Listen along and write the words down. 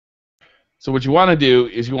So what you want to do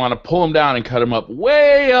is you want to pull them down and cut them up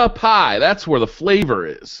way up high. That's where the flavor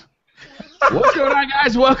is. What's going on,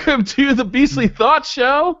 guys? Welcome to the Beastly Thought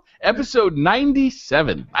Show, episode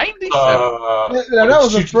 97. 97. That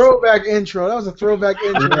was a throwback intro. That was a throwback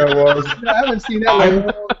intro. Yeah, it was. I haven't seen that in a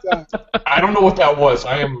long time. I don't know what that was.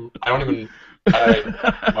 I don't even.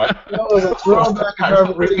 That was a throwback.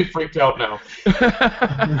 I'm really freaked out now.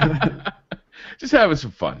 Just having some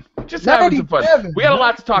fun. Just having some fun. We got a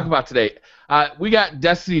lot to talk about today. We got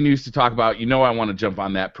Destiny news to talk about. You know I want to jump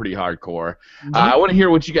on that pretty hardcore. I want to hear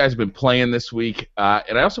what you guys have been playing this week,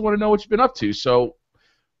 and I also want to know what you've been up to. So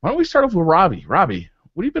why don't we start off with Robbie? Robbie,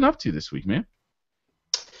 what have you been up to this week, man?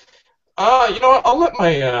 You know what? I'll let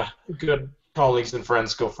my good colleagues and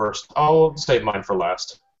friends go first. I'll save mine for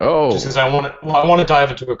last. Oh. Just because I want to dive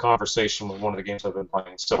into a conversation with one of the games I've been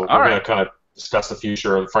playing. So we're going to kind of discuss the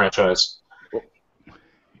future of the franchise.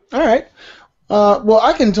 All right. Well,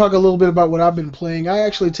 I can talk a little bit about what I've been playing. I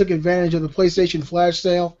actually took advantage of the PlayStation Flash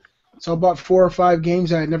sale, so I bought 4 or 5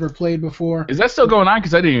 games I had never played before. Is that still going on?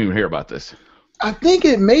 Because I didn't even hear about this. I think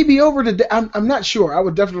it may be over today. I'm not sure. I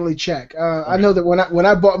would definitely check. I know that when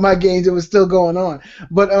I bought my games, it was still going on.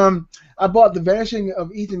 But I bought The Vanishing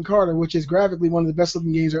of Ethan Carter, which is graphically one of the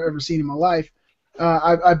best-looking games I've ever seen in my life.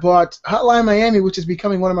 I bought Hotline Miami, which is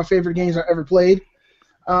becoming one of my favorite games I've ever played.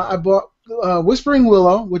 I bought Whispering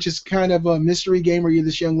Willow, which is kind of a mystery game where you're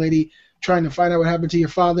this young lady trying to find out what happened to your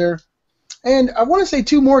father. And I want to say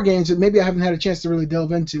 2 more games that maybe I haven't had a chance to really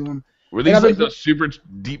delve into them. Were these like those super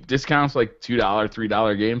deep discounts, like $2,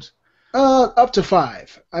 $3 games? Up to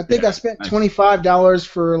 5. I think I spent $25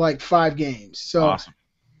 for like 5 games. So, awesome.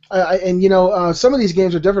 And you know, some of these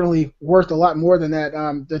games are definitely worth a lot more than that.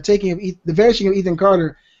 The Vanishing of Ethan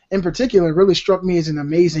Carter, in particular, really struck me as an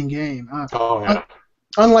amazing game.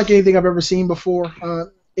 Unlike anything I've ever seen before.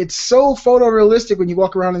 It's so photorealistic when you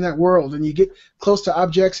walk around in that world and you get close to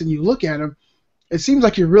objects and you look at them. It seems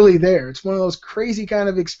like you're really there. It's one of those crazy kind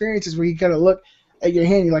of experiences where you kind of look at your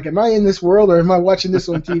hand. You're like, am I in this world or am I watching this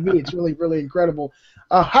on TV? It's really, really incredible.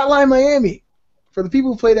 Hotline Miami. For the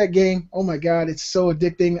people who play that game, oh my God, it's so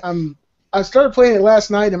addicting. I started playing it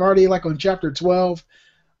last night. I'm already like on chapter 12.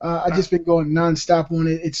 I've just been going nonstop on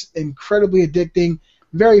it. It's incredibly addicting,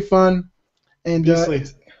 very fun. And are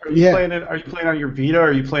you playing on your Vita or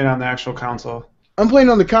are you playing on the actual console? I'm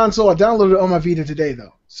playing on the console. I downloaded it on my Vita today,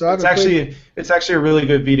 though. So it's actually a really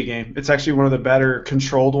good Vita game. It's actually one of the better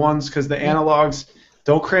controlled ones because the analogs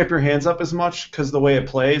don't cramp your hands up as much because the way it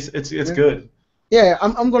plays, it's good. Yeah,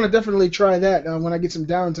 I'm going to definitely try that when I get some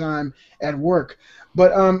downtime at work.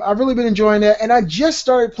 But I've really been enjoying that, and I just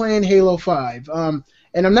started playing Halo 5. And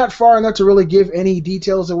I'm not far enough to really give any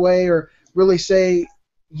details away or really say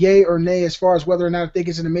yay or nay as far as whether or not I think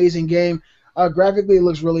it's an amazing game. Graphically, it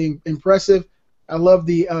looks really impressive. I love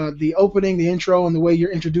the opening, the intro, and the way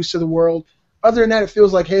you're introduced to the world. Other than that, it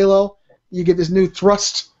feels like Halo. You get this new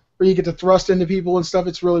thrust where you get to thrust into people and stuff.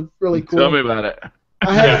 It's really, really cool. Tell me about it.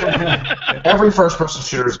 Every first-person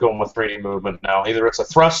shooter is going with 3D movement now. Either it's a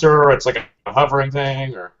thruster, or it's like a hovering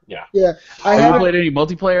thing, or Yeah. Have you played any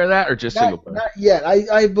multiplayer of that, or just single player? Not yet.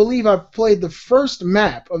 I believe I've played the first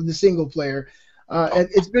map of the single player. And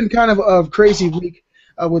it's been kind of a crazy week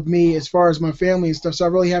with me as far as my family and stuff, so I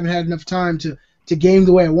really haven't had enough time to game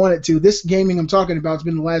the way I wanted to. This gaming I'm talking about has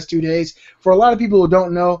been the last 2 days. For a lot of people who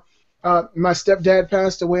don't know, my stepdad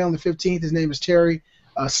passed away on the 15th. His name is Terry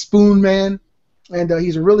Spoon Man, and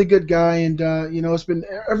he's a really good guy. And you know, it's been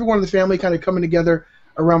everyone in the family kind of coming together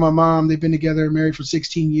around my mom. They've been together, married for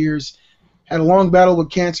 16 years. Had a long battle with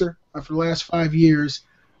cancer for the last 5 years,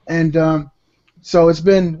 and so it's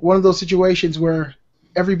been one of those situations where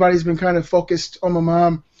everybody's been kind of focused on my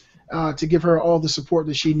mom to give her all the support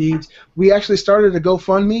that she needs. We actually started a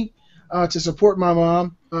GoFundMe to support my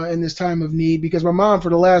mom in this time of need because my mom, for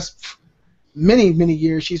the last many, many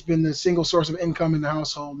years, she's been the single source of income in the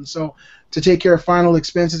household. And so to take care of final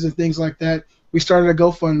expenses and things like that, we started a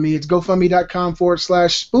GoFundMe. It's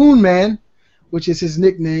gofundme.com/Spoonman, which is his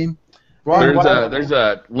nickname. There's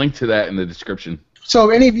a link to that in the description. So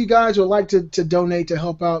if any of you guys would like to donate to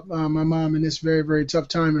help out my mom in this very, very tough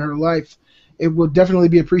time in her life, it would definitely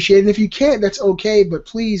be appreciated. And if you can't, that's okay, but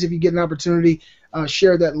please, if you get an opportunity,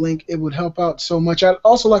 share that link. It would help out so much. I'd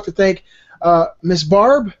also like to thank Miss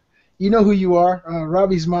Barb. You know who you are,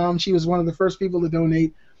 Robbie's mom. She was one of the first people to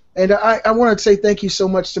donate. And I want to say thank you so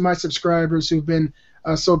much to my subscribers who've been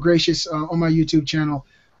so gracious on my YouTube channel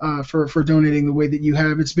for donating the way that you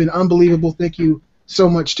have. It's been unbelievable. Thank you so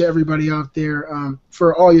much to everybody out there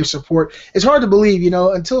for all your support. It's hard to believe, you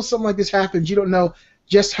know, until something like this happens, you don't know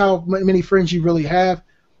just how many friends you really have.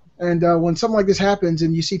 And when something like this happens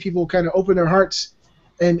and you see people kind of open their hearts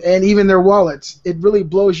and even their wallets. It really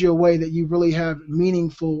blows you away that you really have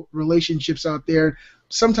meaningful relationships out there,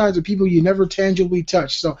 sometimes with people you never tangibly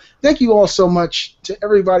touch. So thank you all so much to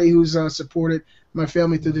everybody who's supported my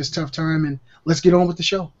family through this tough time, and let's get on with the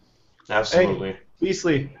show. Absolutely.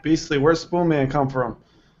 Hey, Beastly, where's Spoonman come from?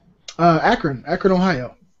 Akron,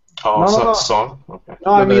 Ohio. Oh, No, no. song? Okay.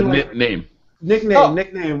 No, I mean like, name.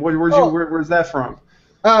 nickname. Where's that from?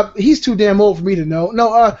 He's too damn old for me to know.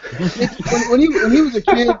 No, when he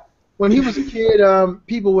was a kid,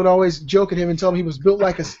 people would always joke at him and tell him he was built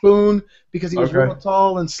like a spoon because he was real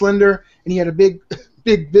tall and slender, and he had a big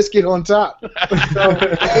biscuit on top. So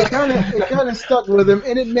it kind of stuck with him,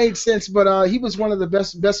 and it made sense. But he was one of the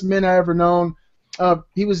best men I ever known.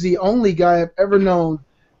 He was the only guy I've ever known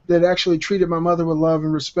that actually treated my mother with love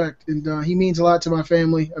and respect, and he means a lot to my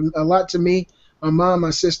family, a lot to me, my mom, my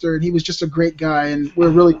sister, and he was just a great guy, and we're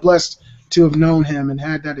really blessed to have known him and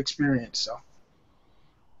had that experience. So,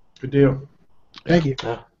 good deal. Thank you.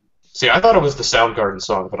 Yeah. See, I thought it was the Soundgarden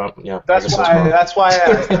song, but yeah. That's why I asked.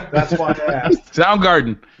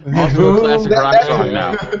 Soundgarden, also a classic rock song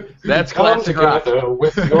now. That's classic rock.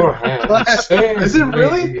 With your hands. Is it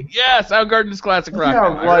really? Yeah, Soundgarden is classic rock.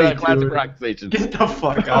 Yeah, right, classic dude. rock station. Get the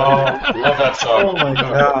fuck out. Love that song. Oh my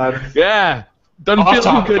god. Yeah, doesn't feel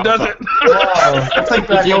too good, does it? Wow. That's like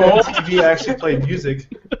back when MTV actually played music.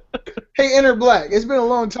 Hey, Enter Black, it's been a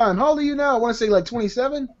long time. How old are you now? I want to say like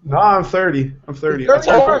 27? No, I'm 30. I'm 30. You're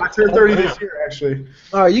 30? I turned 30 this year, actually.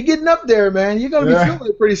 All right, you're getting up there, man. You're going to be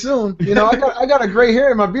feeling it pretty soon. You know, I got a gray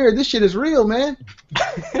hair in my beard. This shit is real, man.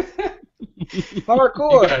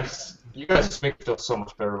 Hardcore. You guys make me feel so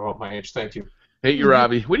much better about my age. Thank you. Hey, you,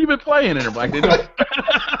 Robbie. What have you been playing, Enter Black?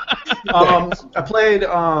 I played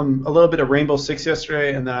a little bit of Rainbow Six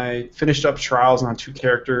yesterday, and then I finished up Trials on 2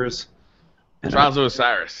 characters. Trials of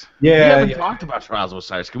Osiris. Yeah. We haven't talked about Trials of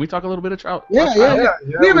Osiris. Can we talk a little bit of Trials? Yeah.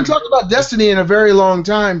 We haven't talked about Destiny in a very long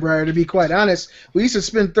time, Brian, to be quite honest. We used to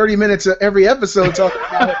spend 30 minutes every episode talking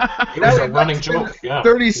about it. It was a running joke, yeah.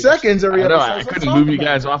 30 seconds every episode. I couldn't move you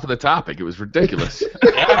guys off of the topic. It was ridiculous.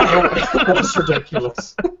 It was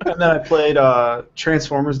ridiculous. And then I played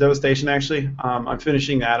Transformers Devastation, actually. I'm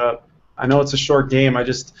finishing that up. I know it's a short game. I've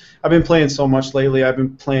been playing so much lately. I've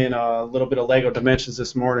been playing a little bit of Lego Dimensions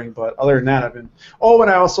this morning, but other than that, and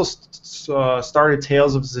I also started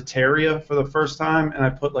Tales of Zeteria for the first time, and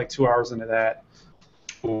I put like 2 hours into that.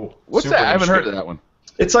 Ooh, what's that? I haven't heard of that one.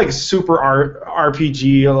 It's like a super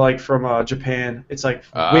RPG, like from Japan. It's like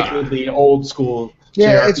wickedly old school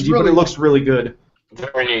JRPG, but it looks really good.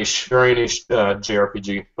 Very niche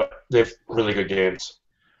JRPG, but they have really good games.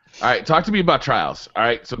 All right, talk to me about Trials. All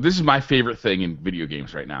right, so this is my favorite thing in video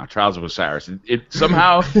games right now, Trials of Osiris. It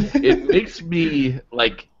somehow it makes me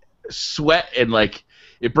like sweat, and like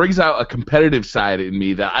it brings out a competitive side in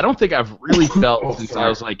me that I don't think I've really felt since I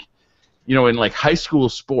was like, in like high school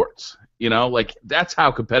sports. Like that's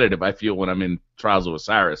how competitive I feel when I'm in Trials of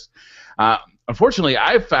Osiris. Unfortunately,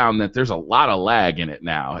 I've found that there's a lot of lag in it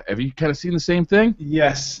now. Have you kind of seen the same thing?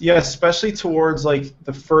 Yes, especially towards like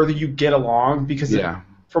the further you get along, because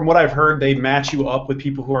from what I've heard, they match you up with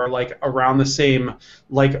people who are like around the same,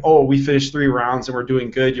 like, oh, we finished 3 rounds and we're doing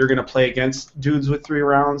good. You're gonna play against dudes with 3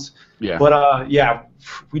 rounds. Yeah. But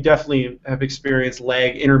we definitely have experienced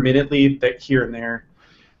lag intermittently here and there.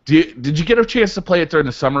 Did you get a chance to play it during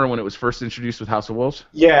the summer when it was first introduced with House of Wolves?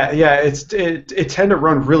 Yeah. It tend to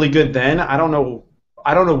run really good then. I don't know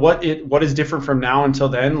what is different from now until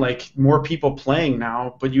then. Like more people playing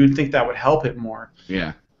now, but you would think that would help it more.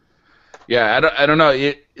 Yeah. Yeah, I don't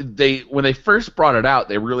know. When they first brought it out,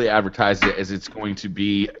 they really advertised it as it's going to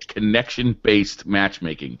be connection-based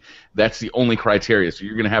matchmaking. That's the only criteria. So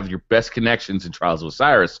you're going to have your best connections in Trials of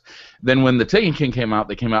Osiris. Then when the Taken King came out,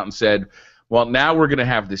 they came out and said, well, now we're going to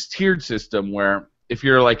have this tiered system where if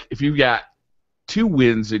you've got 2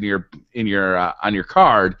 wins on your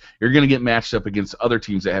card, you're going to get matched up against other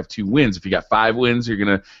teams that have 2 wins. If you got 5 wins, you're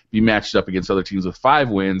going to be matched up against other teams with 5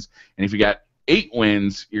 wins. And if you got 8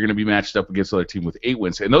 wins, you're going to be matched up against another team with 8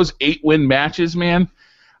 wins. And those 8-win matches, man,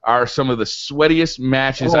 are some of the sweatiest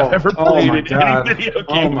matches I've ever played in any video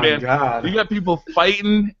game, man. God. You got people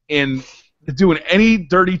fighting and doing any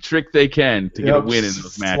dirty trick they can to get a win in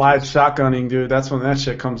those matches. Slide shotgunning, dude. That's when that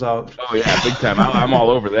shit comes out. Oh, yeah, big time. I'm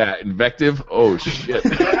all over that. Invective? Oh, shit.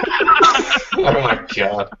 Oh, my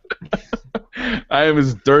God. I am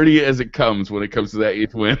as dirty as it comes when it comes to that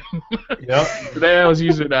 8th win. Yep. Today I was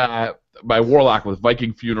using my Warlock with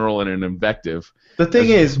Viking Funeral and an Invective. The thing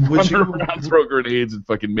is, would you throw grenades and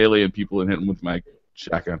fucking melee and people and hit them with my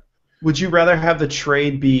shotgun? Would you rather have the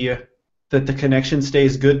trade be that the connection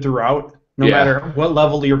stays good throughout, no matter what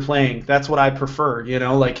level you're playing. That's what I prefer, you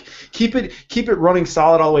know. Like keep it running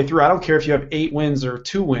solid all the way through. I don't care if you have 8 wins or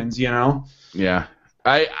 2 wins, you know. Yeah,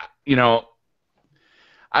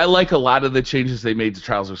 I like a lot of the changes they made to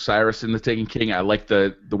Trials of Osiris in the Taken King. I like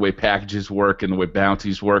the way packages work and the way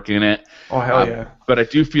bounties work in it. Oh, hell yeah. But I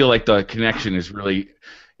do feel like the connection is really,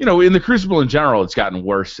 in the Crucible in general, it's gotten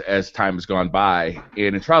worse as time has gone by.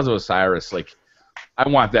 And in Trials of Osiris, like, I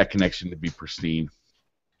want that connection to be pristine.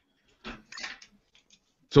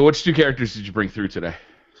 So which 2 characters did you bring through today?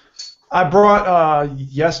 I brought,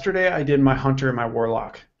 yesterday I did my Hunter and my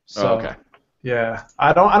Warlock. So, okay. Yeah,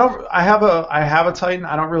 I have a Titan.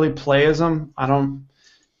 I don't really play as them.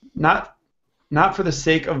 Not for the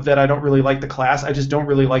sake of that I don't really like the class. I just don't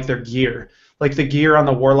really like their gear. Like the gear on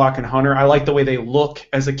the Warlock and Hunter, I like the way they look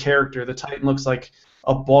as a character. The Titan looks like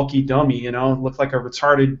a bulky dummy, look like a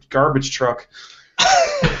retarded garbage truck.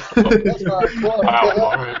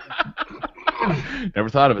 Never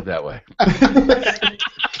thought of it that way.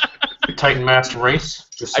 Titan Master Race.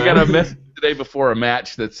 I got a message today before a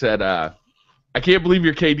match that said, I can't believe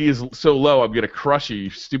your KD is so low. I'm going to crush you, you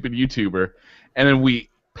stupid YouTuber. And then we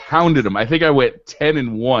pounded him. I think I went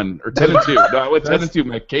 10-1 or 10-2. No, I went 10-2.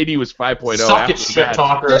 My KD was 5.0. Suck it, shit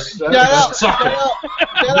talkers. Suck it.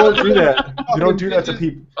 You don't do that. You don't do that to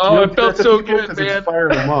people. Oh, it felt so good, man. It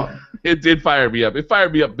fired them up. It did fire me up. It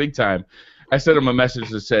fired me up big time. I sent him a message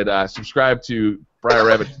that said, subscribe to Briar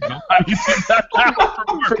Rabbit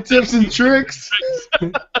for tips and tricks.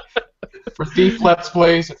 For Thief Let's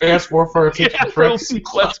Plays, Advanced Warfare tips and tricks. Thief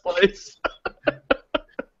Let's Plays.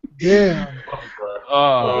 Yeah.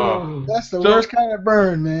 Oh. That's the worst kind of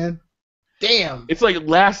burn, man. Damn. It's like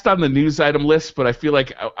last on the news item list, but I feel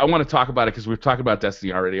like I want to talk about it because we've talked about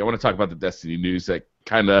Destiny already. I want to talk about the Destiny news that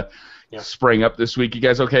kind of sprang up this week. You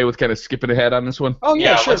guys okay with kind of skipping ahead on this one? Oh,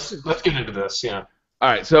 yeah, sure. Let's get into this, yeah. All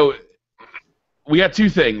right, so we got 2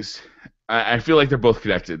 things. I feel like they're both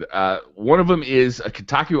connected. One of them is a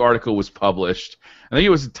Kotaku article was published. I think it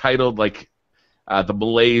was titled like "The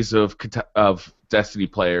Malaise of Destiny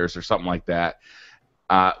Players" or something like that,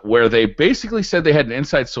 where they basically said they had an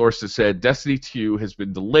inside source that said Destiny 2 has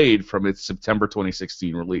been delayed from its September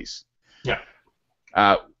 2016 release. Yeah.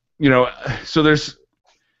 So there's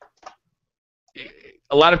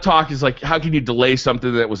a lot of talk is like, how can you delay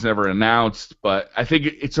something that was never announced? But I think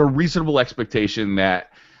it's a reasonable expectation that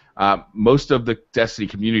most of the Destiny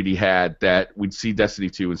community had that we'd see Destiny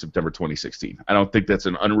 2 in September 2016. I don't think that's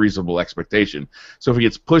an unreasonable expectation. So if it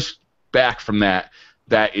gets pushed back from that,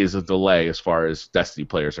 that is a delay as far as Destiny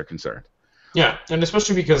players are concerned. Yeah, and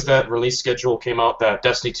especially because that release schedule came out that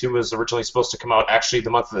Destiny 2 was originally supposed to come out actually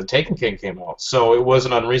the month that the Taken King came out. So it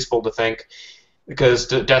wasn't unreasonable to think, because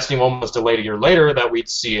Destiny 1 was delayed a year later, that we'd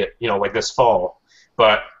see it, like this fall.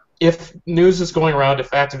 But if news is going around,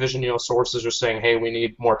 if Activision, sources are saying, hey, we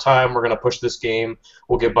need more time, we're going to push this game,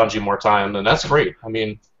 we'll give Bungie more time, then that's great. I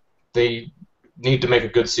mean, they need to make a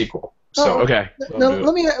good sequel. So okay. Now,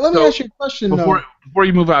 let me ask you a question. Before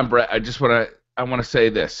you move on, Brett, I want to say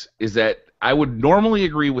this, is that I would normally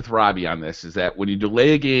agree with Robbie on this, is that when you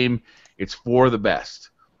delay a game, it's for the best.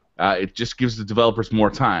 It just gives the developers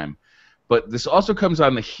more time. But this also comes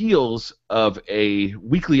on the heels of a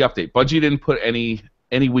weekly update. Bungie didn't put any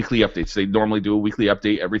weekly updates. They normally do a weekly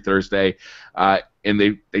update every Thursday, and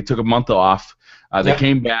they took a month off. They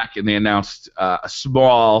came back and they announced a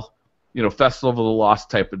small, Festival of the Lost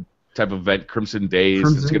type event, Crimson Days.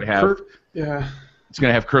 It's going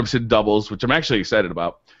to have Crimson doubles, which I'm actually excited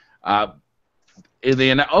about. And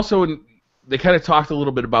they kind of talked a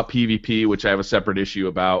little bit about PvP, which I have a separate issue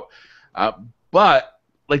about. But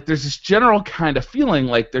like, there's this general kind of feeling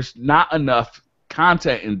like there's not enough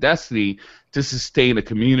content in Destiny to sustain a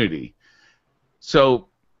community. So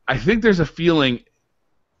I think there's a feeling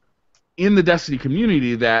in the Destiny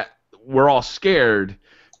community that we're all scared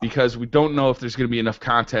because we don't know if there's going to be enough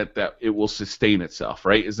content that it will sustain itself,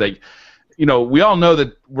 right? It's like, we all know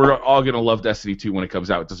that we're all going to love Destiny 2 when it comes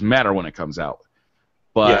out. It doesn't matter when it comes out.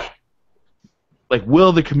 But, like,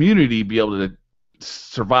 will the community be able to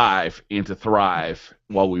survive and to thrive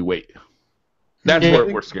while we wait? That's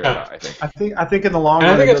what we're scared about, I think. I think in the long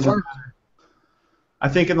run, I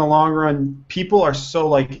think in the long run, people are so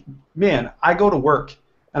like, man, I go to work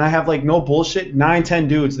and I have like no bullshit 9-10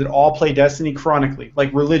 dudes that all play Destiny chronically,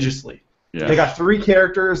 like religiously. Yeah. They got 3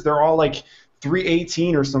 characters. They're all like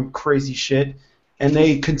 318 or some crazy shit, and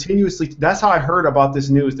they continuously. That's how I heard about this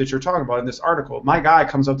news that you're talking about in this article. My guy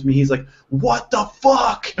comes up to me. He's like, "What the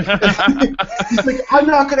fuck?" He's like, "I'm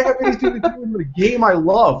not gonna have anything to do with the game I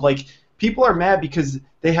love." Like, people are mad because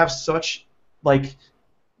they have such like.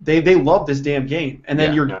 They love this damn game, and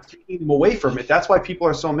then you're taking them away from it. That's why people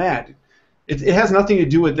are so mad. It has nothing to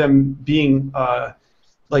do with them being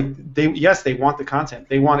they want the content.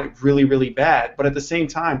 They want it really, really bad. But at the same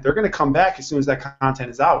time, they're going to come back as soon as that content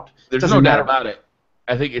is out. There's no doubt about it.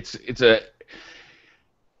 I think it's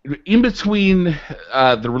in between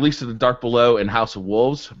the release of The Dark Below and House of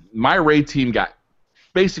Wolves, my raid team got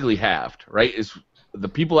basically halved, right? Is the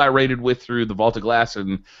people I raided with through the Vault of Glass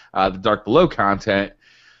and the Dark Below content,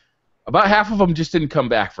 about half of them just didn't come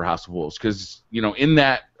back for House of Wolves because, in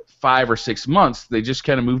that 5 or 6 months, they just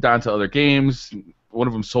kind of moved on to other games. One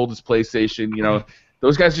of them sold his PlayStation.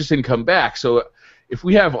 Those guys just didn't come back. So if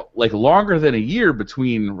we have longer than a year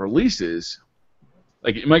between releases,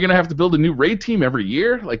 am I gonna have to build a new raid team every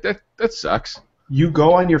year? That sucks. You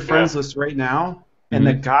go on your friends list right now, and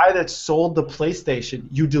the guy that sold the PlayStation,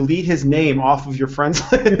 you delete his name off of your friends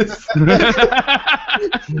list.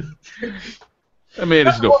 That man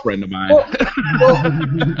is no friend of mine.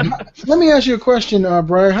 Let me ask you a question,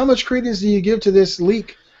 Brian. How much credence do you give to this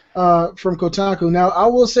leak from Kotaku? Now, I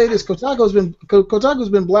will say this: Kotaku's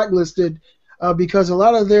been blacklisted because a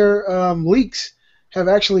lot of their leaks have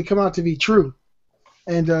actually come out to be true,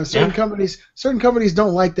 and certain companies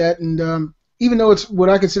don't like that. And even though it's what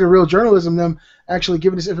I consider real journalism, them actually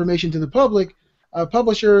giving this information to the public,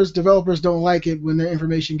 publishers, developers don't like it when their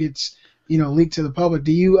information gets leaked to the public.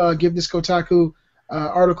 Do you give this Kotaku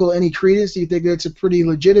article any credence? Do you think that's a pretty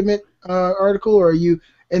legitimate article, or are you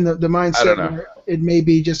in the mindset where it may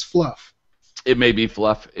be just fluff? It may be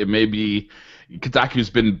fluff. It may be Kotaku's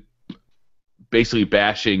been basically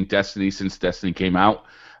bashing Destiny since Destiny came out.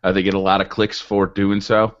 They get a lot of clicks for doing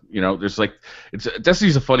so. There's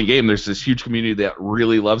Destiny's a funny game. There's this huge community that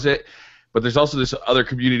really loves it, but there's also this other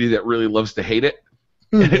community that really loves to hate it.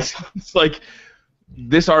 And it's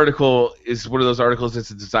this article is one of those articles that's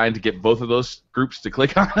designed to get both of those groups to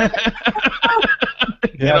click on it.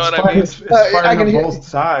 You know what I mean? It's firing on both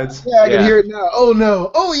sides. Yeah, I can hear it now. Oh no!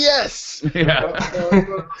 Oh yes! Yeah.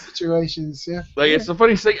 Situations. Yeah. It's the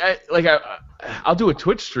funniest thing. I'll do a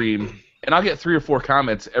Twitch stream and I'll get 3 or 4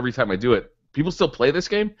 comments every time I do it. People still play this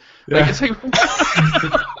game? Yeah.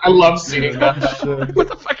 I love seeing that. What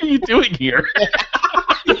the fuck are you doing here?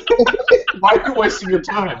 Why are you wasting your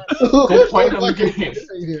time? Go play another game.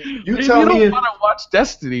 You don't want to watch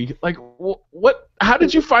Destiny. What? How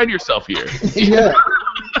did you find yourself here? Yeah.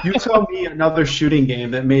 You tell me another shooting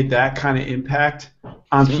game that made that kind of impact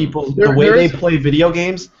on people, the way they play video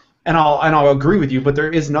games, and I'll agree with you. But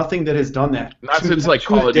there is nothing that has done that. Not since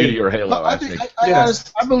Call of Duty or Halo. I think. I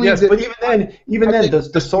believe that. But even then,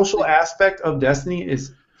 the social aspect of Destiny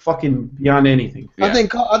is fucking beyond anything. Yeah. I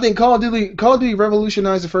think Call of Duty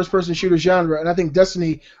revolutionized the first-person shooter genre, and I think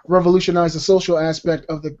Destiny revolutionized the social aspect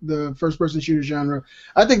of the first-person shooter genre.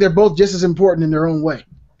 I think they're both just as important in their own way.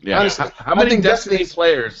 Yeah. Honestly, how many Destiny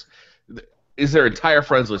players is their entire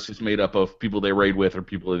friends list just made up of people they raid with, or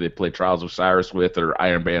people that they play Trials of Cyrus with, or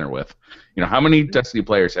Iron Banner with? How many Destiny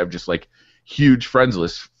players have just huge friends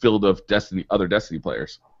lists filled of other Destiny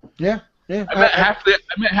players? Yeah. Yeah, I met half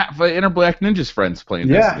the Inner Black Ninja's friends playing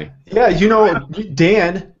Destiny. Yeah,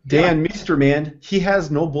 Dan Meesterman, he has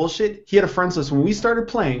no bullshit. He had a friends list. When we started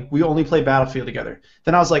playing, we only played Battlefield together.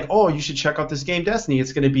 Then I was like, oh, you should check out this game, Destiny.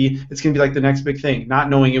 It's gonna be like the next big thing. Not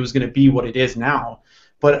knowing it was gonna be what it is now.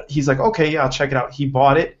 But he's like, okay, yeah, I'll check it out. He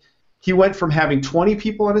bought it. He went from having 20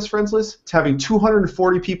 people on his friends list to having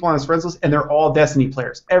 240 people on his friends list, and they're all Destiny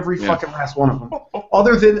players. Every fucking last one of them.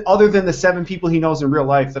 Other than the 7 people he knows in real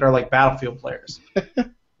life that are Battlefield players.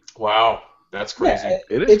 Wow, that's crazy. Yeah,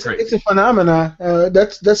 it's crazy. It's a phenomenon.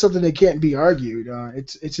 That's something that can't be argued.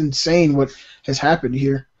 It's insane what has happened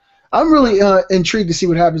here. I'm really intrigued to see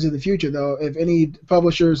what happens in the future, though. If any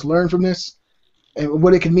publishers learn from this, and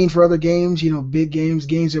what it can mean for other games. Big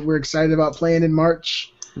games that we're excited about playing in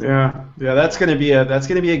March. Yeah, that's gonna be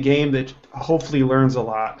a game that hopefully learns a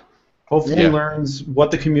lot. Hopefully learns what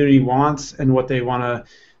the community wants and what they wanna,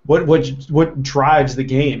 what drives the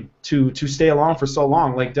game to stay along for so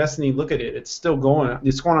long. Like Destiny, look at it, it's still going.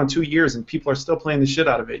 It's going on 2 years and people are still playing the shit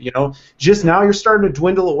out of it. Just now you're starting to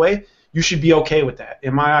dwindle away. You should be okay with that.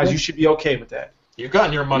 In my eyes, you should be okay with that. You've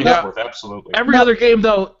gotten your money's worth, absolutely. Every other game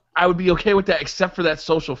though, I would be okay with that, except for that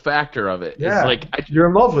social factor of it. Yeah, you're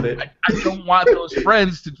in love with it. I don't want those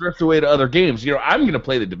friends to drift away to other games. I'm going to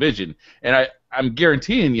play the Division, and I'm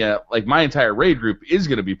guaranteeing you, my entire raid group is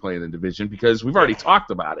going to be playing the Division because we've already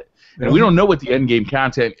talked about it, and we don't know what the end game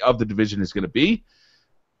content of the Division is going to be.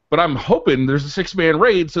 But I'm hoping there's a 6-man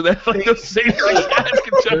raid so that those same guys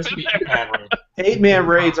can jump in there. 8-man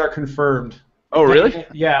raids are confirmed. Oh, really?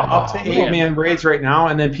 Yeah, up to 8-man raids right now,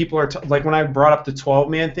 and then people are when I brought up the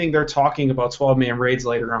 12-man thing, they're talking about 12-man raids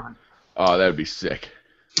later on. Oh, that would be sick.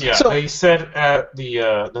 Yeah, so, they said at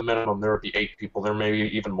the minimum there would be 8 people. There may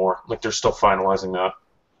be even more. Like they're still finalizing that.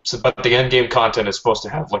 So, but the end game content is supposed to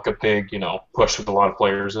have like a big, push with a lot of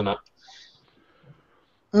players in it.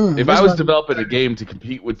 If I was developing a game to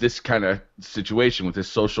compete with this kind of situation, with this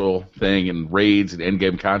social thing and raids and end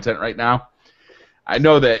game content right now, I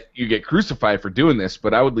know that you get crucified for doing this,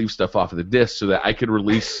 but I would leave stuff off of the disc so that I could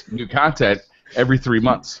release new content every 3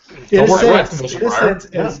 months. In a sense,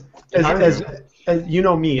 as you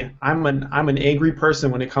know me, I'm an angry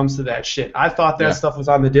person when it comes to that shit. I thought that stuff was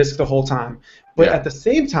on the disc the whole time, but at the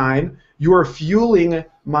same time, you are fueling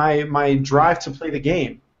my drive to play the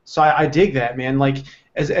game. So I dig that, man. Like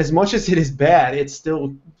as much as it is bad, it's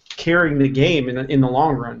still carrying the game in the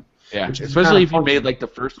long run. Yeah, especially if you made like the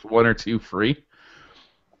first 1 or 2 free.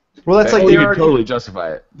 Well, that's like you can totally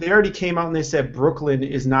justify it. They already came out and they said Brooklyn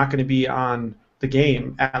is not going to be on the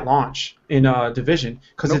game at launch in Division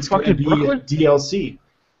because it's going to be DLC.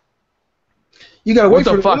 You gotta wait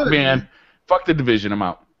for the fuck, man. Fuck the Division. I'm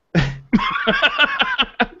out.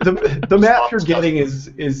 The map you're getting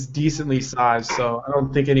is decently sized, so I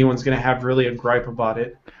don't think anyone's going to have really a gripe about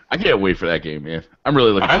it. I can't wait for that game, man. I'm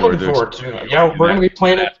really looking forward to it. Yeah, we're going to be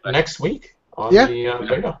playing it next week on the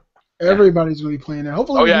beta. Everybody's going to be playing it.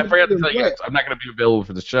 Hopefully. I forgot to tell you guys. I'm not going to be available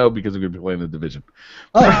for the show because I'm going to be playing the Division.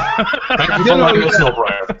 Oh. Thank you for letting us know,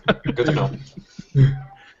 Brian. Good to know.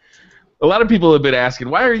 A lot of people have been asking,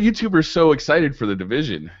 why are YouTubers so excited for the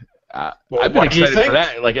Division? I've been excited for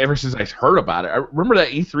that like ever since I heard about it. I remember that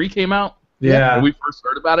E3 came out. Yeah. When we first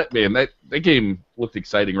heard about it, man, that game looked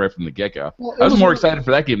exciting right from the get-go. Well, I was more excited for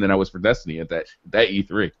that game than I was for Destiny at that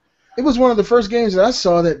E3. It was one of the first games that I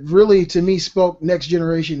saw that really, to me, spoke next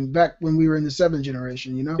generation back when we were in the 7th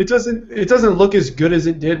generation, you know? It doesn't look as good as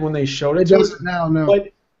it did when they showed it. It doesn't now, no.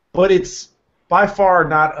 But it's by far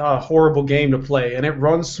not a horrible game to play, and it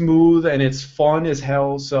runs smooth, and it's fun as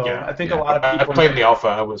hell, so I think a lot of people... I played the alpha,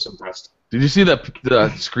 I was impressed. Did you see the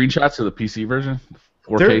screenshots of the PC version?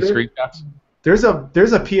 4K screenshots? There's a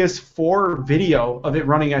PS4 video of it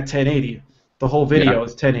running at 1080. The whole video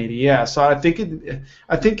is 1080. Yeah, so I think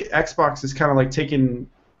Xbox is kind of like taking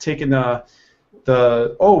the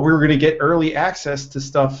we're gonna get early access to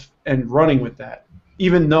stuff and running with that,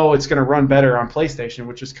 even though it's gonna run better on PlayStation,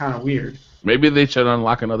 which is kind of weird. Maybe they should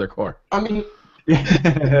unlock another core. I mean,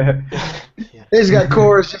 they just got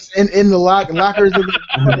cores just in the lockers of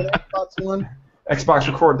the Xbox One. Xbox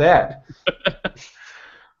record that.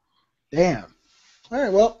 Damn. All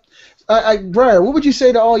right, well. Brian, what would you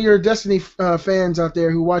say to all your Destiny fans out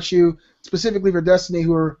there who watch you specifically for Destiny,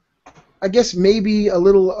 who are, I guess, maybe a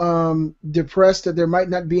little depressed that there might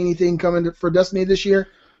not be anything coming for Destiny this year?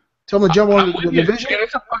 Tell them to jump on the Division.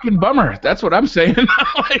 It's a fucking bummer. That's what I'm saying.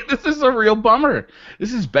 Like, this is a real bummer.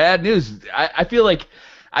 This is bad news. I feel like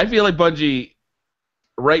Bungie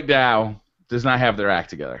right now does not have their act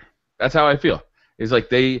together. That's how I feel. It's like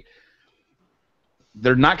they're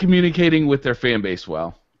not communicating with their fan base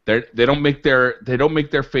well. They don't make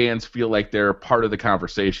their fans feel like they're part of the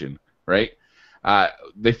conversation, right?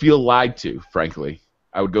 They feel lied to, frankly.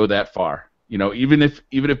 I would go that far. You know, even if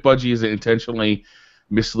Bungie is intentionally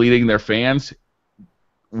misleading their fans,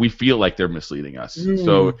 we feel like they're misleading us.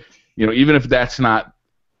 So, you know, even if that's not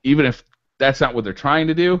what they're trying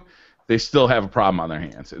to do, they still have a problem on their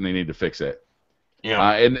hands, and they need to fix it.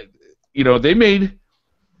 Yeah. And you know, they made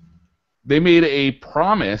a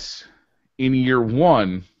promise in year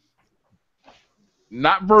 1.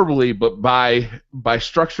 Not verbally, but by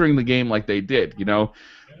structuring the game like they did. You know,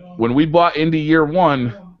 when we bought into year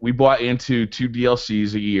 1, we bought into 2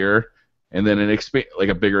 DLCs a year, and then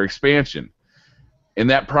a bigger expansion, and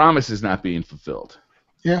that promise is not being fulfilled.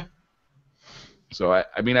 Yeah. So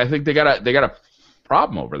I mean, I think they got a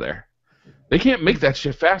problem over there. They can't make that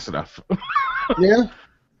shit fast enough. Yeah,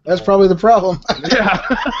 that's probably the problem. Yeah.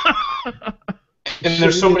 And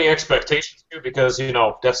there's so many expectations, too, because, you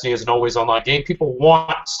know, Destiny is an always online game. People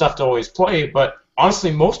want stuff to always play, but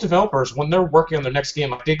honestly, most developers, when they're working on their next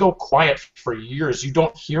game, they go quiet for years. You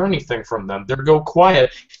don't hear anything from them. They go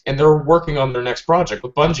quiet, and they're working on their next project.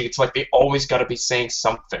 With Bungie, it's like they always got to be saying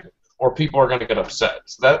something, or people are going to get upset.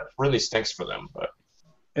 So that really stinks for them. But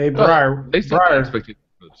hey, Briar, they still have expectations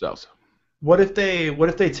for themselves. What if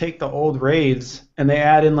they take the old raids and they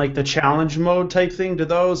add in like the challenge mode type thing to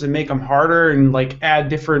those and make them harder and like add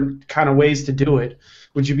different kind of ways to do it?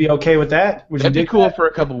 Would you be okay with that? That'd be cool for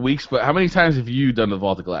a couple weeks, but how many times have you done the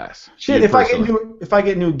Vault of Glass? Shit, if I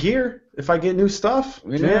get new gear, if I get new stuff,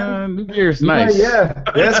 yeah, new gear is nice. Yeah,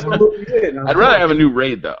 that's what we'll be in. I'd rather have a new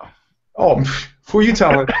raid though. Oh, who are you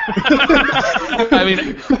telling? I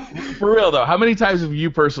mean, for real though, how many times have you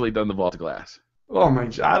personally done the Vault of Glass? Oh my!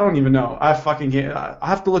 I don't even know. I fucking can't. I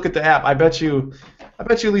have to look at the app. I bet you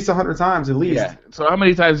at least 100 times at least. Yeah. So how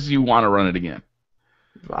many times do you want to run it again?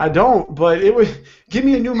 I don't, but it would give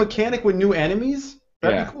me a new mechanic with new enemies.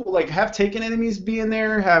 That'd be cool. Like have taken enemies be in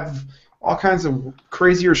there, have all kinds of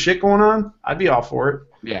crazier shit going on. I'd be all for it.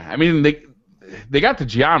 Yeah, I mean they got the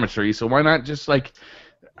geometry, so why not just like?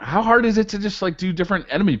 How hard is it to just like do different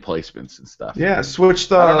enemy placements and stuff? Yeah, switch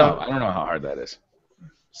the. I don't know how hard that is.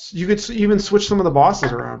 You could even switch some of the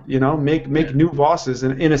bosses around. You know, make new bosses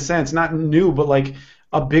in a sense, not new, but like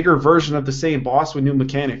a bigger version of the same boss with new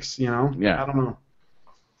mechanics. You know. Yeah. I don't know.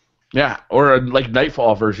 Yeah, or like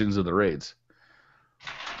Nightfall versions of the raids.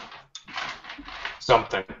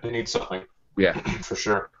 Something. They need something. Yeah, for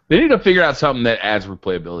sure. They need to figure out something that adds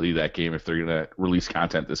replayability to that game if they're gonna release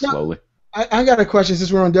content this slowly. I got a question since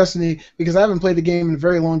we're on Destiny because I haven't played the game in a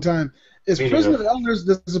very long time. Does the Prison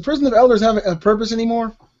of Elders have a purpose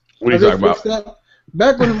anymore? What are you talking about? That?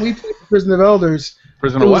 Back when we played Prison of Elders,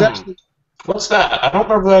 Prison of what? Actually, what's that? I don't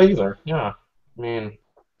remember that either. Yeah, I mean,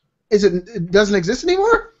 it doesn't exist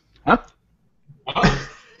anymore? Huh?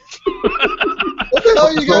 What the hell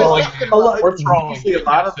are you guys talking about? What's wrong? A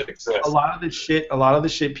lot of the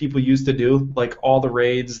shit people used to do, like all the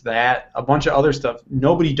raids, a bunch of other stuff.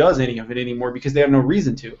 Nobody does any of it anymore because they have no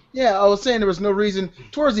reason to. Yeah, I was saying there was no reason.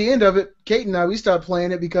 Towards the end of it, Kate and I, we stopped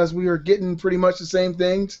playing it because we were getting pretty much the same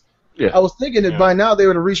things. Yeah. I was thinking that by now they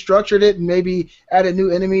would have restructured it and maybe added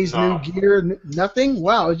new enemies, new gear, nothing.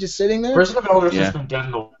 Wow, it's just sitting there. Prison of Elders has been dead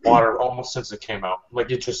in the water almost since it came out.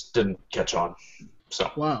 Like it just didn't catch on.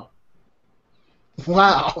 So. Wow.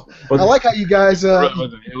 But I like how you guys. It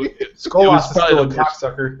was probably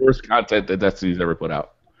the worst content that Destiny's ever put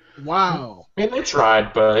out. Wow. I mean, they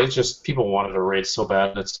tried, but it's just people wanted a raid so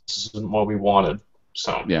bad. That's what we wanted.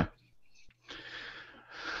 So. Yeah.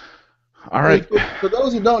 All right. For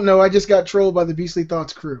those who don't know, I just got trolled by the Beastly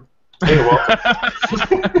Thoughts crew. Hey,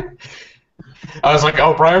 welcome. I was like,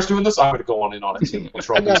 oh, Briar's doing this? I'm going to go on in on it too.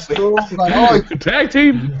 I got trolled by Tag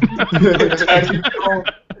team! Tag team.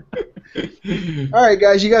 All right,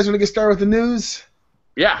 guys, you guys want to get started with the news?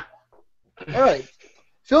 Yeah. All right.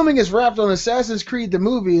 Filming is wrapped on Assassin's Creed the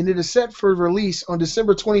movie, and it is set for release on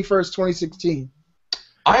December 21st, 2016.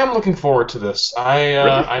 I am looking forward to this.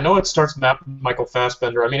 I know it starts with Michael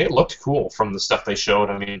Fassbender. I mean, it looked cool from the stuff they showed.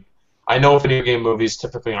 I mean, I know video game movies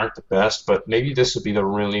typically aren't the best, but maybe this would be the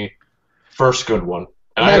really first good one.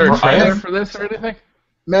 And I trailer for this or anything?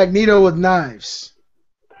 Magneto with knives.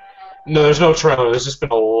 No, there's no trailer. There's just been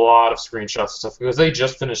a lot of screenshots and stuff because they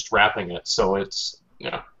just finished wrapping it. So it's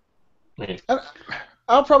I mean,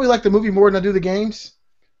 I'll probably like the movie more than I do the games.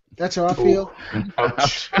 That's how I feel.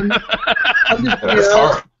 Ouch. I'm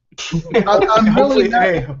really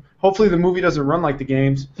hopefully the movie doesn't run like the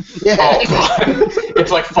games. Yeah. Oh, God.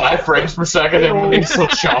 It's like 5 frames per second. Everything's so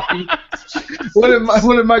choppy. One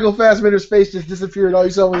of Michael Fassbender's face just disappeared. All you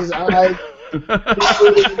saw was his eye.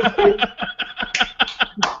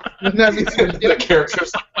 The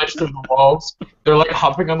characters like wedged through the walls. They're like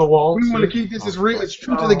hopping on the walls. We want to keep this as real, as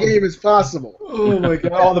true to the game as possible. Oh my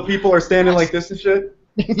God! All the people are standing like this and shit.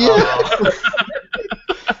 Yeah.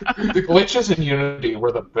 The glitches in Unity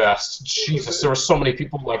were the best. Jesus, there were so many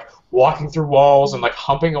people like walking through walls and like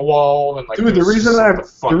humping a wall and like. Dude, the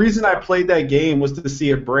reason I played that game was to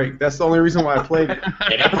see it break. That's the only reason why I played it.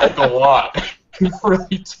 And it broke a lot. It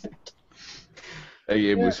really did. That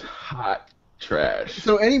game was hot trash.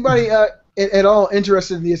 So anybody at all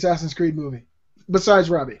interested in the Assassin's Creed movie, besides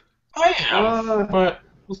Robbie? I am, but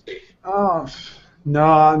we'll see.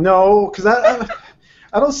 No, because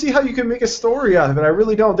I don't see how you can make a story out of it. I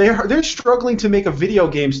really don't. They're struggling to make a video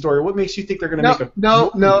game story. What makes you think they're going to make a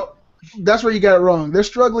No. That's where you got it wrong. They're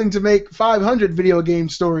struggling to make 500 video game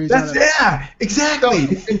stories.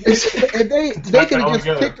 Exactly. So, if they could have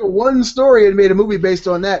just picked one story and made a movie based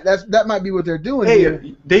on that. That might be what they're doing here.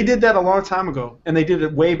 They did that a long time ago, and they did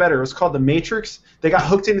it way better. It was called The Matrix. They got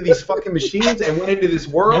hooked into these fucking machines and went into this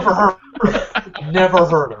world. Never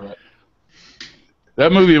heard of it.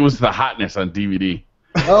 That movie was the hotness on DVD.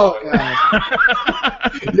 Oh, God.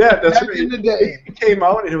 Yeah, that's right. In the day. It came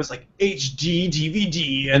out, and it was like HD,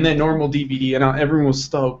 DVD, and then normal DVD, and everyone was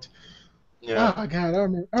stoked. Yeah. Oh, my God. I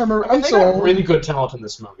remember. I'm so old. Really good talent in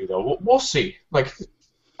this movie, though. We'll see. Like,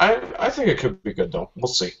 I think it could be good, though.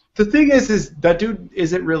 We'll see. The thing is that dude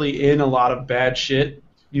isn't really in a lot of bad shit.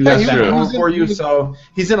 You got that going for you, so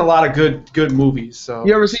he's in a lot of good movies. So.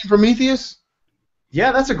 You ever seen Prometheus?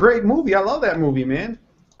 Yeah, that's a great movie. I love that movie, man.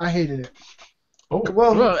 I hated it. Oh,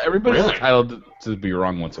 well, everybody's entitled to be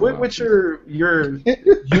wrong once in a while. Which you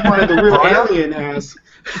wanted the real alien ass.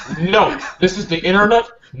 No, this is the internet.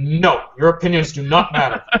 No, your opinions do not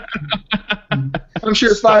matter. I'm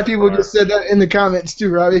sure 5 people just said that in the comments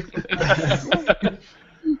too, Robbie.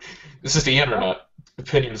 This is the internet.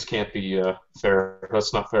 Opinions can't be fair.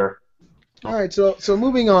 That's not fair. All right, so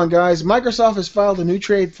moving on, guys. Microsoft has filed a new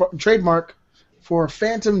trademark for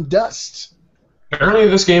Phantom Dust. Apparently,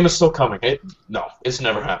 this game is still coming. No, it's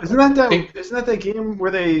never happened. Isn't that that game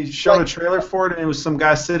where they showed a trailer for it and it was some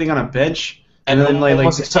guy sitting on a bench and then no one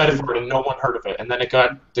was excited for it and no one heard of it, and then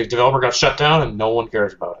the developer got shut down and no one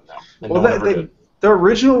cares about it now. And well, the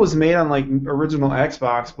original was made on like original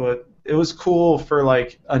Xbox, but it was cool for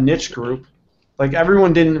like a niche group. Like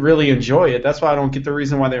everyone didn't really enjoy it. That's why I don't get the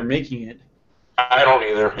reason why they're making it. I don't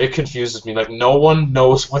either. It confuses me. Like, no one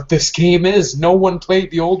knows what this game is. No one played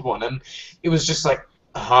the old one, and it was just like,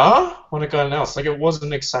 huh? When it got announced, like, it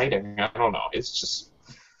wasn't exciting. I don't know. It's just,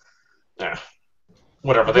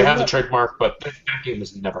 whatever. They have the trademark, but that game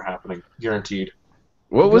is never happening. Guaranteed.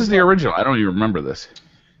 What was the original? I don't even remember this.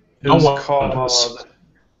 It was called.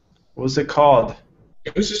 What was it called?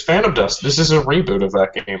 It was just Phantom Dust. This is a reboot of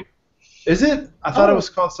that game. Is it? I thought it was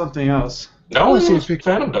called something else. No, it was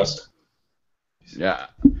Phantom Dust. Yeah.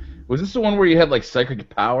 Was this the one where you had like psychic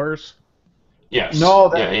powers? Yes.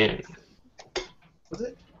 No, yeah. Was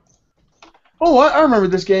it? Oh, I remember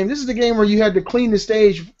this game. This is the game where you had to clean the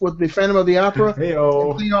stage with the Phantom of the Opera.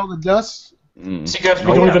 Hey-o. Clean all the dust. See, guys,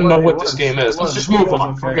 we don't even know what this game is. Let's just move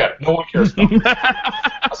on. Forget it. No one cares about it.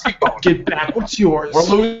 Let's keep going. Get back. What's yours? We're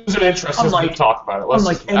losing interest as we talk about it. All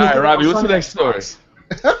right, Robbie, what's the next story?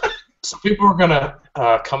 So people are going to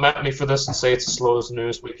come at me for this and say it's the slowest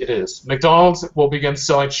news week. It is. McDonald's will begin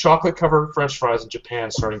selling chocolate-covered French fries in Japan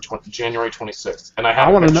starting January 26th. And I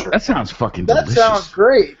want to know. That sounds fucking delicious. That sounds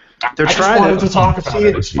great. They're trying to talk about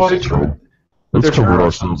it. It's funny. Let's cover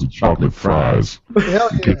ourselves in chocolate fries. Hell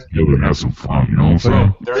yeah. Get together and have some fun, you know what I'm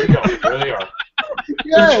saying? There you go. There they are.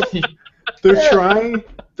 Yes.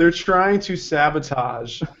 They're trying to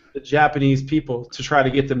sabotage the Japanese people to try to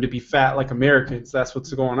get them to be fat like Americans. That's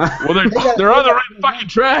what's going on. Well, they're on the right fucking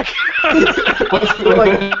track.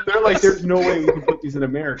 they're like, there's no way we can put these in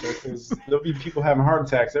America because there'll be people having heart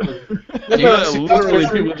attacks everywhere. Literally,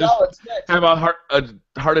 people just have a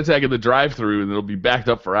heart attack in the drive-thru and it'll be backed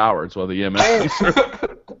up for hours while the EMS.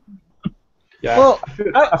 Yeah, well,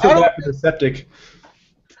 I feel bad for the septic.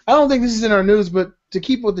 I don't think this is in our news, but to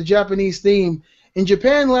keep with the Japanese theme, in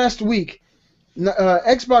Japan last week,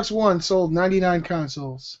 Xbox One sold 99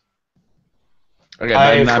 consoles. I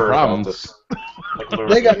got 99 problems.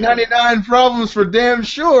 They got 99 problems for damn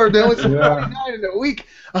sure. They only sold 99 in a week.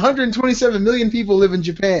 127 million people live in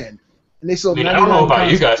Japan, and they sold 99 I don't know about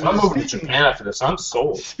consoles. you guys. I'm moving to Japan after this. I'm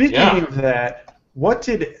sold. Speaking of that, what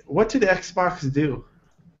did Xbox do?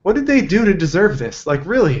 What did they do to deserve this? Like,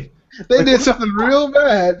 really? They did something real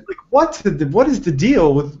bad. Like, what is the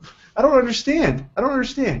deal with? I don't understand.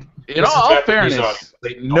 In all fairness,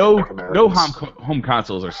 no home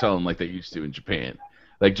consoles are selling like they used to in Japan.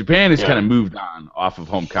 Like Japan has kind of moved on off of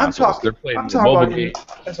home consoles. They're playing mobile games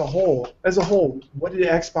as a whole. What did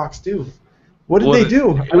Xbox do? What did they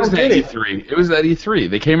do? It was that E3. It was that E3.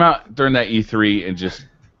 They came out during that E3 and just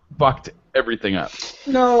fucked everything up.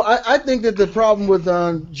 No, I think that the problem with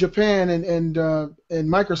Japan and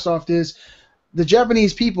Microsoft is the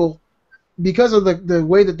Japanese people, because of the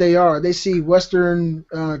way that they see Western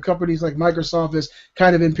companies like Microsoft as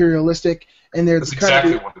kind of imperialistic, and That's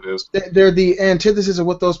exactly what it is. They're the antithesis of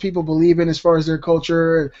what those people believe in as far as their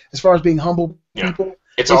culture, as far as being humble people.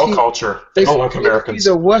 It's all culture. They don't like Americans. They see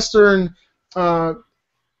the Western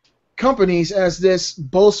companies as this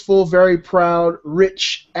boastful, very proud,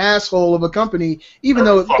 rich asshole of a company, even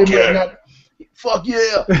though they may not. Fuck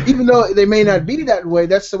yeah! Even though they may not be that way,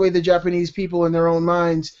 that's the way the Japanese people in their own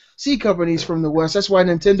minds see companies from the West. That's why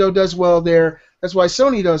Nintendo does well there. That's why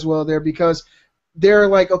Sony does well there, because they're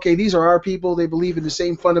like, okay, these are our people. They believe in the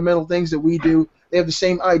same fundamental things that we do. They have the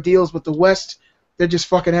same ideals, but the West, they're just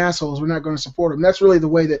fucking assholes. We're not going to support them. That's really the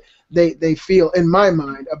way that they feel, in my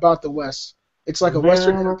mind, about the West. It's like a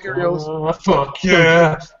Western imperialist. Fuck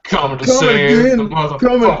yeah! Coming to save the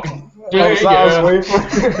motherfucking day,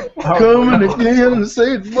 Coming again to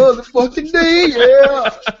save the motherfucking day,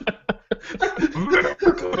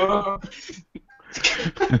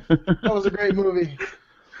 That was a great movie.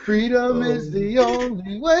 Freedom is the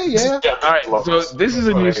only way, yeah. All right, so this is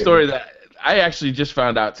a new story that I actually just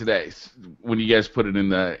found out today when you guys put it in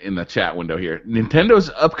the chat window here. Nintendo's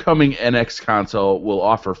upcoming NX console will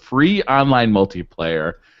offer free online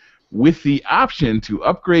multiplayer with the option to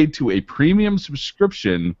upgrade to a premium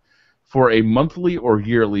subscription for a monthly or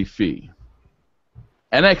yearly fee.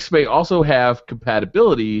 NX may also have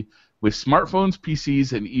compatibility with smartphones,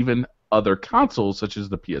 PCs, and even other consoles such as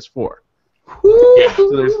the PS4. Yeah.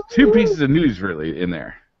 So there's 2 pieces of news really in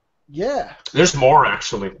there. Yeah. There's more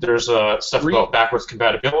actually. There's stuff about backwards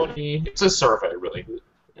compatibility. It's a survey, really.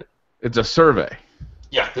 It's a survey.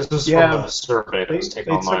 Yeah, this is from a survey that was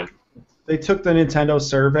taken online. They took the Nintendo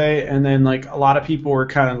survey, and then like a lot of people were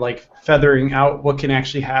kind of like feathering out what can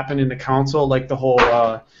actually happen in the console, like the whole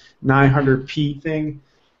 900p thing.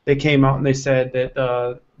 They came out and they said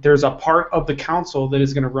that there's a part of the console that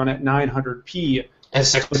is going to run at 900p and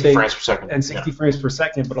 60 frames per second. And 60 frames per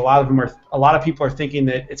second, but a lot of people are thinking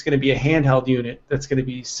that it's going to be a handheld unit that's going to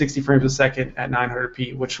be 60 frames a second at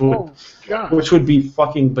 900p, which would be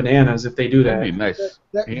fucking bananas if they do that. That'd be nice.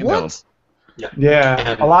 What?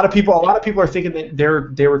 Yeah. A lot of people are thinking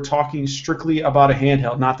that they were talking strictly about a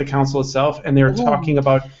handheld, not the console itself, and they were talking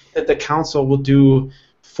about that the console will do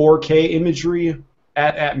 4K imagery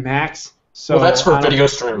at max. So well, that's for video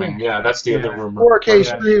streaming. Yeah, that's the other rumor.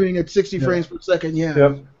 4K streaming at 60 frames per second. Yeah.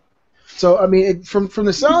 Yep. So I mean, from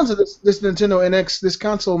the sounds of this Nintendo NX, this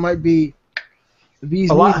console might be the bee's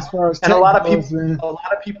knees as far as a lot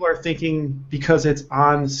of people are thinking because it's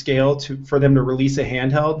on scale for them to release a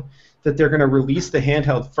handheld that they're going to release the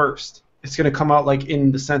handheld first. It's going to come out like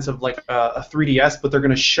in the sense of like a 3DS, but they're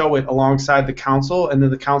going to show it alongside the console, and then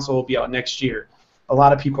the console will be out next year. A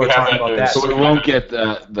lot of people are talking about that. So we won't get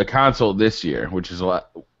the console this year, which is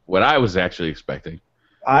what I was actually expecting.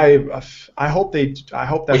 I hope that's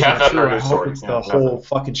not true. I hope it's the whole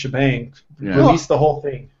fucking shebang. Yeah. Release the whole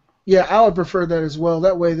thing. Yeah, I would prefer that as well.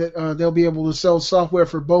 That way that they'll be able to sell software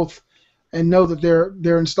for both and know that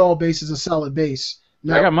their install base is a solid base.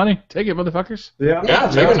 No. I got money. Take it, motherfuckers. Yeah.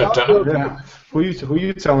 Take it. Yeah. Who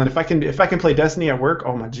you telling? If I can play Destiny at work,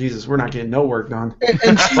 oh my Jesus, we're not getting no work done.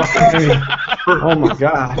 Oh my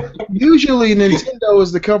God. Usually Nintendo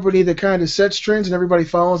is the company that kind of sets trends and everybody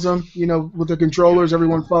follows them. You know, with the controllers,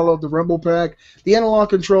 everyone followed the Rumble Pack, the analog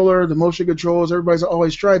controller, the motion controls. Everybody's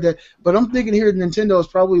always tried that. But I'm thinking here Nintendo is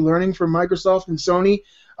probably learning from Microsoft and Sony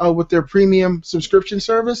with their premium subscription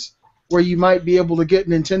service, where you might be able to get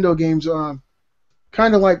Nintendo games.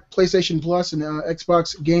 Kind of like PlayStation Plus and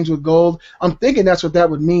Xbox games with gold. I'm thinking that's what that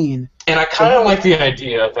would mean. And I kind of like the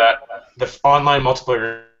idea that the online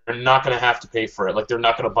multiplayer are not going to have to pay for it. Like they're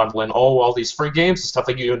not going to bundle in all these free games and stuff.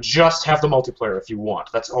 Like you just have the multiplayer if you want.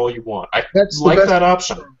 That's all you want. I like that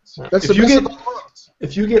option. That's the best of the world.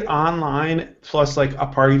 If you get online plus like a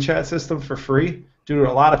party chat system for free, dude,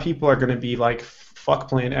 a lot of people are going to be like, fuck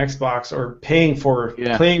playing Xbox or paying for what?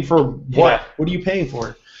 Yeah. What are you paying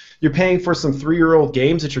for? You're paying for some 3-year-old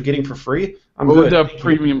games that you're getting for free? What would the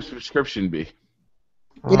premium subscription be?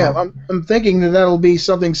 Yeah, I'm thinking that'll be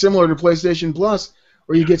something similar to PlayStation Plus,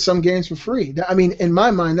 where you get some games for free. I mean, in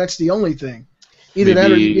my mind, that's the only thing. Either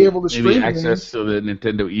that or you'd be able to stream maybe access to the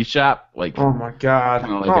Nintendo eShop. Like, oh my God.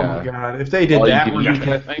 Like my God. If they did that,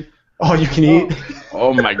 all you can eat.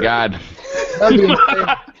 Oh my God. All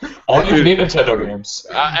you can eat Nintendo games.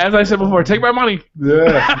 As I said before, take my money.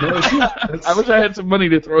 Yeah. I wish I had some money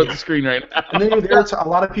to throw at the screen right now. And then a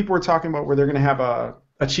lot of people were talking about where they're going to have a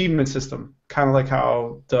achievement system, kind of like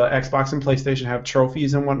how the Xbox and PlayStation have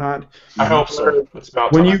trophies and whatnot. I hope so. It's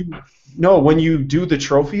about time. When you do the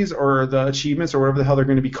trophies or the achievements or whatever the hell they're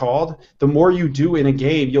going to be called, the more you do in a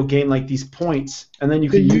game, you'll gain like these points, and then you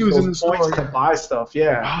can use those points to buy stuff.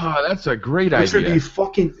 Yeah. Oh, that's a great idea. Which would be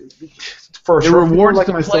fucking for a trophy whore like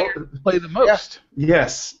myself. Play the most. Yeah.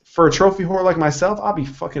 Yes. For a trophy whore like myself, I'll be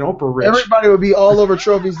fucking Oprah rich. Everybody would be all over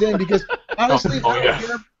trophies then, because honestly,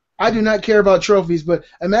 I do not care about trophies, but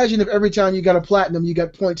imagine if every time you got a platinum, you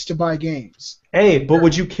got points to buy games. Hey, but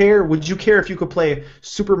would you care? Would you care if you could play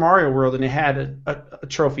Super Mario World and it had a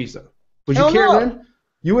trophies though? Would you care then?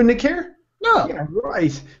 You wouldn't care? No. Yeah,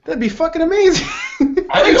 right. That'd be fucking amazing.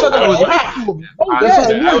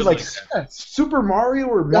 Super Mario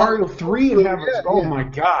or Mario 3 and have oh my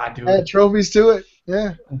God, dude. Add trophies to it.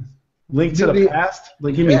 Yeah. Link to the Past.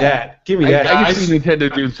 Like, give me that. Give me that. I can see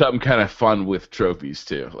Nintendo doing something kind of fun with trophies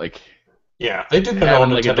too. Like, yeah, they did their own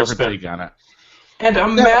like a Nintendo different take on it. And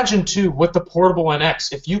imagine too, with the portable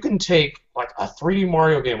NX, if you can take like a 3D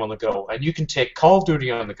Mario game on the go, and you can take Call of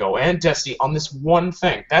Duty on the go and Destiny on this one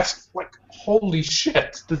thing, that's like holy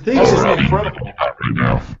shit. The thing is incredible.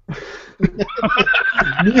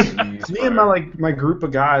 me and my group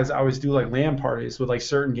of guys always do like LAN parties with like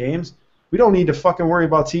certain games. We don't need to fucking worry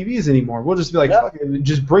about TVs anymore. We'll just be like, fucking,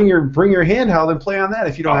 just bring your handheld and play on that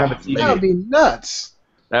if you don't have a TV. That would be nuts.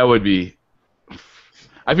 That would be.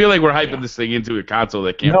 I feel like we're hyping this thing into a console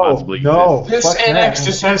that can't possibly exist. This NX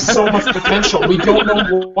just has so much potential. We don't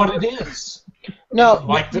know what it is. Now,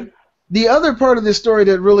 the other part of this story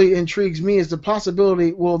that really intrigues me is the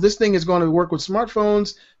possibility, well, this thing is going to work with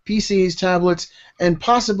smartphones, PCs, tablets, and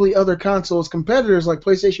possibly other consoles competitors like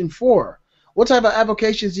PlayStation 4. What type of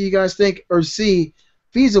applications do you guys think or see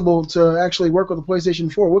feasible to actually work with the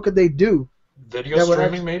PlayStation 4? What could they do? Video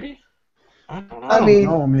streaming, maybe? I don't know. I mean,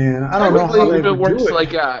 no, man. I don't know how it works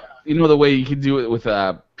like the way you can do it with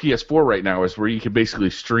PS4 right now is where you can basically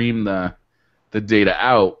stream the data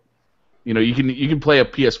out. You can play a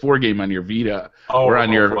PS4 game on your Vita or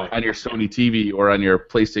on your Sony TV or on your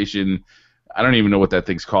PlayStation. I don't even know what that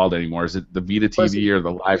thing's called anymore. Is it the Vita TV or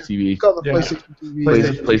the Live TV? It's called the PlayStation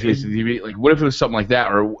TV. PlayStation TV. Like, what if it was something like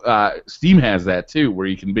that? Or Steam has that too, where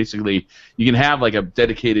you can have like a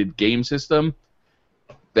dedicated game system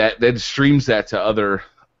that then streams that to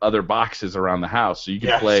other boxes around the house. So you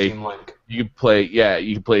can play. Steam Link. You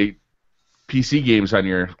can play PC games on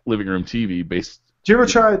your living room TV based. Do you ever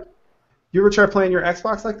try playing your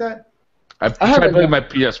Xbox like that? I've tried playing my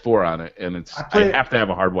PS4 on it, and I have to have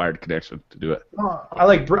a hardwired connection to do it.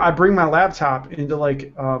 I bring my laptop into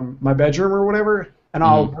like my bedroom or whatever, and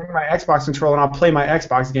I'll bring my Xbox controller and I'll play my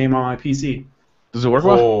Xbox game on my PC. Does it work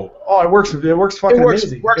well? Oh, it works. It works fucking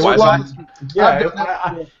amazing.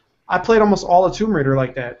 Yeah, I played almost all of Tomb Raider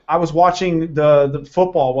like that. I was watching the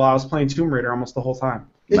football while I was playing Tomb Raider almost the whole time.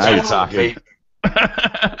 Now you're talking.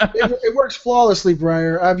 It works flawlessly,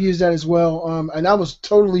 Briar. I've used that as well, and I was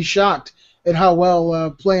totally shocked at how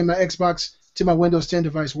well playing my Xbox to my Windows 10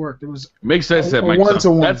 device worked. It was makes sense that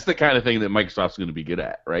Microsoft. That's the kind of thing that Microsoft's going to be good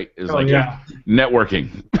at, right? Is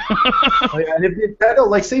networking. And if Nintendo,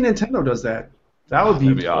 like say Nintendo does that, that would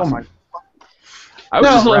be awesome. Oh my. I would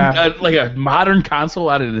just love like a modern console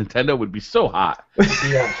out of Nintendo would be so hot.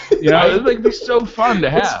 Yeah, it'd be so fun to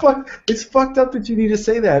have. It's fucked up that you need to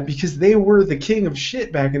say that because they were the king of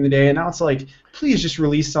shit back in the day, and now it's like, please just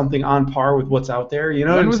release something on par with what's out there. You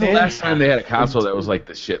know when what I'm was saying? The last time they had a console that was like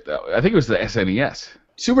the shit though? I think it was the SNES.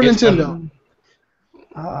 Super Nintendo.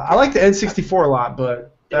 I like the N64 a lot,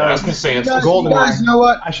 but. I was going to say it's GoldenEye. You guys know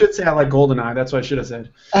what? I should say I like GoldenEye. That's what I should have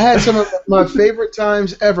said. I had some of my favorite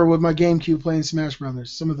times ever with my GameCube playing Smash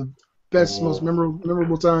Brothers. Some of the best, most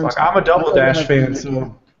memorable times. Fuck, I'm a Double Dash fan,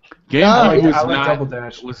 so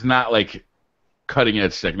GameCube was not like cutting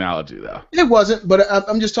edge technology though. It wasn't, but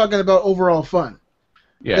I'm just talking about overall fun.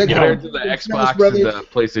 Yeah, compared to the Xbox and the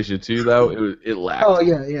PlayStation 2 though, it lacked. Oh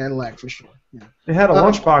yeah, it lacked for sure. Yeah. It had a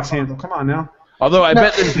lunchbox handle. Come on now. Although I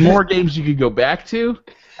bet there's more games you could go back to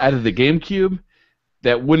out of the GameCube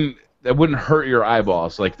that wouldn't hurt your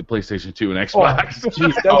eyeballs like the PlayStation 2 and Xbox. That's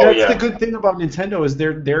the good thing about Nintendo is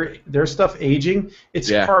their stuff aging. It's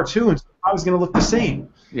cartoons. I was gonna look the same.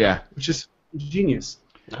 Yeah, which is genius.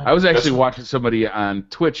 I was actually watching somebody on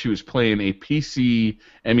Twitch who was playing a PC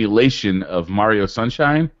emulation of Mario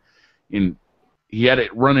Sunshine, and he had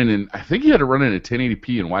it running in. I think he had it running at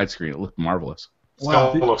 1080p in widescreen. It looked marvelous.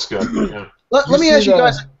 Wow, it looks good. Yeah. Let me ask you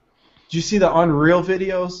guys. Did you see the Unreal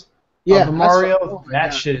videos? Yeah, of Mario.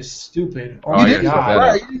 That shit is stupid. Oh, you didn't?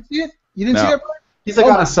 Right, you didn't see it? You didn't see it? He's like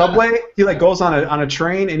on a subway. He like goes on a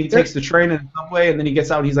train and he takes the train and the subway and then he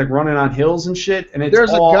gets out and he's like running on hills and shit and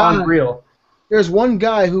it's all Unreal. There's one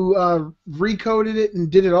guy who recoded it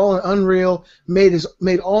and did it all in Unreal,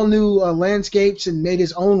 made all new landscapes and made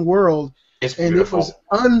his own world. It's beautiful. And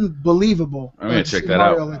it was unbelievable. I'm gonna check that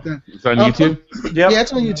out. Like that. It's on YouTube? Yeah,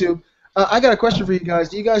 it's on YouTube. I got a question for you guys.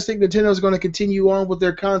 Do you guys think Nintendo's going to continue on with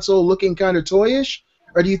their console looking kind of toyish,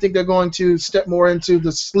 or do you think they're going to step more into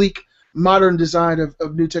the sleek, modern design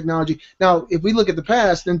of new technology? Now, if we look at the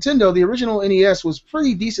past, Nintendo, the original NES was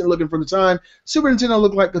pretty decent looking for the time. Super Nintendo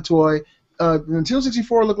looked like a toy. Nintendo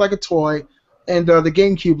 64 looked like a toy, and the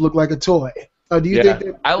GameCube looked like a toy. Do you think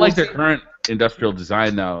that I like their current industrial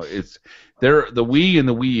design now. The Wii and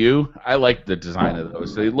the Wii U. I like the design of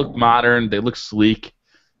those. They look modern. They look sleek.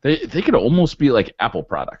 They could almost be like Apple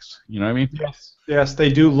products. You know what I mean? Yes,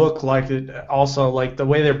 they do look like it. Also, like the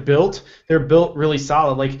way they're built really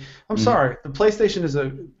solid. Like, I'm sorry, the PlayStation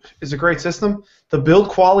is a great system. The build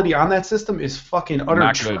quality on that system is fucking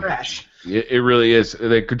utter trash. It really is.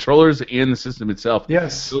 The controllers and the system itself.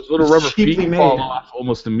 Yes. Those little rubber feet fall off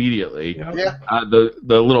almost immediately. Yeah. The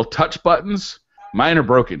little touch buttons, mine are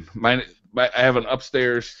broken. I have an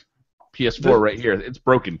upstairs PS4 right here. It's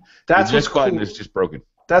broken. That's this button is just broken.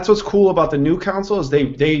 That's what's cool about the new console is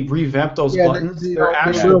they revamped those buttons. They're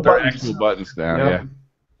actual buttons now. Yep.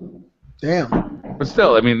 Yeah. Damn. But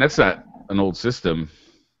still, I mean, that's not an old system.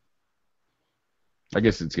 I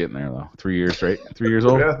guess it's getting there though. 3 years, right? 3 years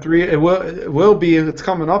old. Yeah, 3. It will be. It's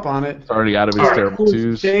coming up on it. It's already out of its terrible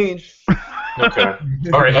twos. Change. Okay.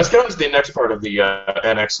 All right. Let's get on to the next part of the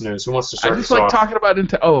NX news. Who wants to start? I just like talking about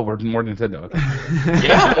Nintendo. Oh, we're more Nintendo. Okay.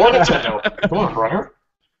 Yeah, more Nintendo. Come on, Brian.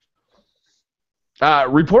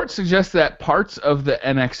 Reports suggest that parts of the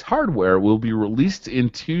NX hardware will be released in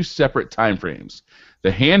 2 separate timeframes.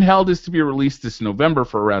 The handheld is to be released this November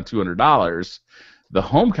for around $200. The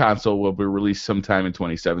home console will be released sometime in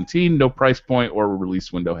 2017. No price point or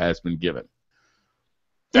release window has been given.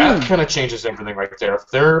 That kind of changes everything right there. If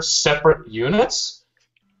they're separate units,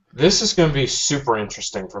 this is going to be super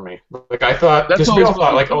interesting for me. Like I thought, because we all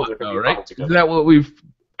thought, like, oh, they're going to be right? together. Isn't that what we've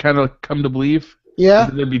kind of come to believe? Yeah.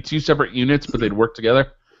 There'd be 2 separate units, but they'd work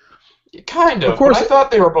together. Kind of. Of course, I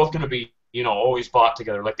thought they were both going to be, always bought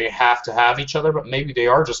together. Like they have to have each other, but maybe they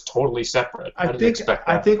are just totally separate. I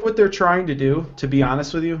think what they're trying to do, to be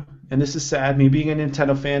honest with you, and this is sad, me being a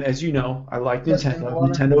Nintendo fan, as you know, I like Nintendo.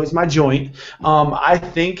 Nintendo is my joint. I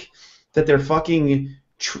think that they're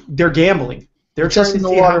they're gambling. They're trying to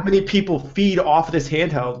see how many people feed off of this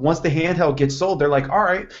handheld. Once the handheld gets sold, they're like, all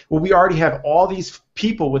right, well, we already have all these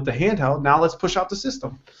people with the handheld. Now let's push out the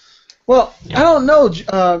system. Well, I don't know,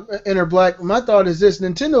 Inner Black. My thought is this: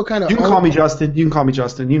 Nintendo kind of. You can call me Justin. You can call me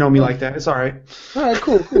Justin. You know me like that. It's all right. All right,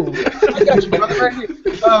 cool. I got you, brother, right here.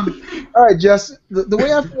 All right, Jess. The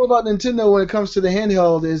way I feel about Nintendo when it comes to the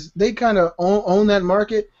handheld is they kind of own that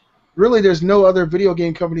market. Really, there's no other video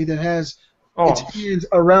game company that has its hands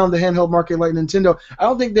around the handheld market like Nintendo. I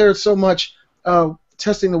don't think there's so much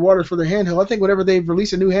testing the water for their handheld. I think whenever they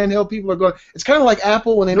release a new handheld, people are going. It's kind of like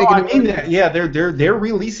Apple when they make. I mean that. Yeah, they're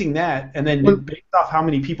releasing that, and then based off how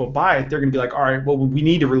many people buy it, they're going to be like, all right, well, we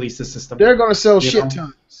need to release this system. They're going to sell shit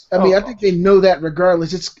tons. I mean, I think they know that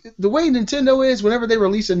regardless. It's the way Nintendo is. Whenever they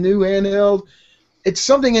release a new handheld, it's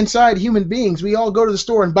something inside human beings. We all go to the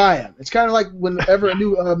store and buy them. It's kind of like whenever a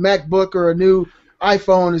new MacBook or a new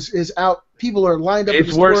iPhone is out. People are lined up.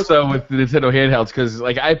 It's worse though with the Nintendo handhelds because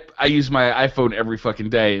like I use my iPhone every fucking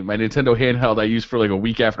day. My Nintendo handheld I use for like a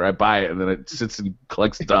week after I buy it, and then it sits and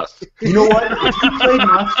collects dust. You know what? If you played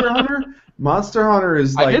Monster Hunter, Monster Hunter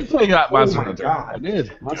is like. I did play Monster Hunter. God. I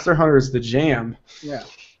did. Monster Hunter is the jam. Yeah.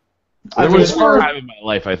 There was time in my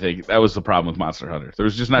life. I think that was the problem with Monster Hunter. There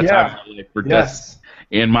was just not time in my life for Dust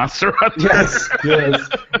and Monster Hunter. Yes.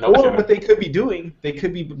 Or what they could be doing, they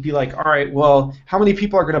could be like, all right, well, how many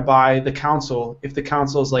people are going to buy the console if the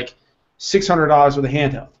console is like $600 with a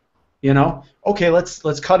handheld? Okay,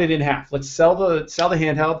 let's cut it in half. Let's sell the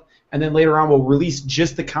handheld, and then later on we'll release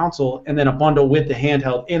just the console and then a bundle with the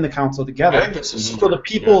handheld and the console together. So the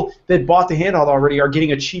people that bought the handheld already are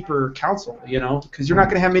getting a cheaper console, because you're not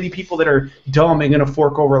going to have many people that are dumb and going to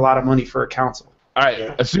fork over a lot of money for a console. All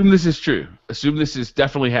right, assume this is true. Assume this is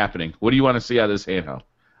definitely happening. What do you want to see out of this handheld?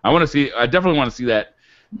 I definitely want to see that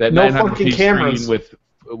no fucking cameras with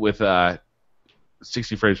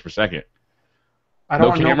 60 frames per second. I don't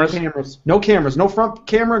want no cameras. No cameras. No front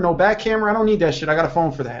camera, no back camera. I don't need that shit. I got a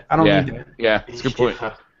phone for that. I don't need that. Yeah, it's a good point.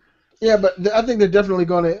 Yeah, but I think they're definitely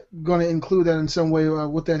going to include that in some way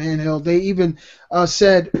with that handheld. They even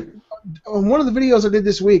said on one of the videos I did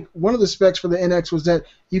this week, one of the specs for the NX was that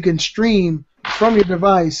you can stream from your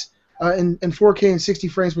device in 4K and 60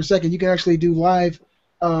 frames per second. You can actually do live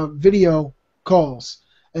video calls.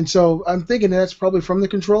 And so I'm thinking that's probably from the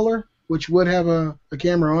controller, which would have a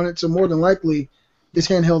camera on it. So more than likely, this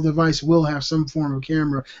handheld device will have some form of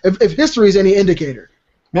camera. If history is any indicator,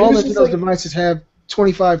 all Nintendo devices have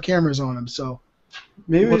 25 cameras on them. So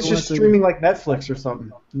maybe it's just streaming like Netflix or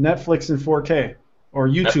something. Netflix in 4K or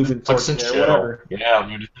YouTube in 4K or whatever. Yeah,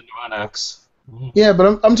 new Nintendo NX. Yeah,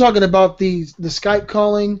 but I'm talking about the Skype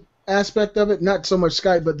calling aspect of it, not so much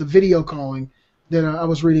Skype, but the video calling that I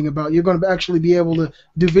was reading about. You're going to actually be able to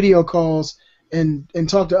do video calls and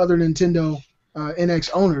talk to other Nintendo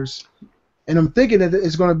NX owners. And I'm thinking that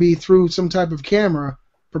it's going to be through some type of camera,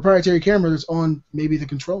 proprietary camera that's on maybe the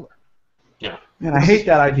controller. Yeah. Man, I hate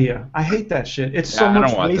that idea. I hate that shit. It's so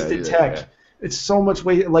much wasted tech. Yeah. It's so much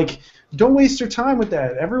waste. Like, don't waste your time with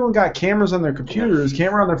that. Everyone got cameras on their computers,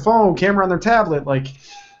 camera on their phone, camera on their tablet. Like,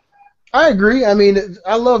 I agree. I mean,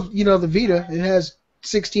 I love the Vita. It has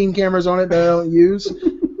 16 cameras on it that I don't use.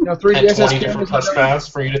 3DS has different touch paths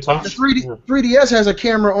for you to touch. The 3DS has a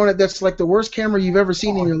camera on it that's like the worst camera you've ever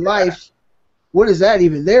seen in your life. What is that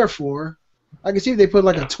even there for? I can see if they put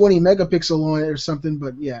like a 20 megapixel on it or something,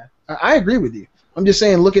 but yeah, I agree with you. I'm just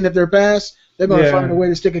saying, looking at their past, they're going to find a way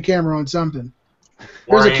to stick a camera on something.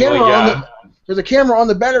 There's a camera on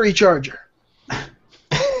the battery charger.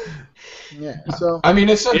 Yeah, so I mean,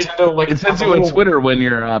 it's Nintendo. Like, it sends you on Twitter when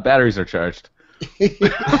your batteries are charged.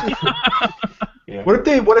 Yeah. What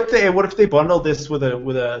if they bundle this with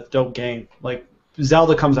a dope game? Like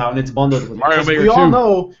Zelda comes out and it's bundled with Mario Maker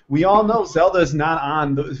 2. We all know Zelda is not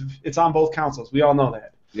on it's on both consoles. We all know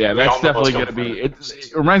that. Yeah, that's definitely going to be.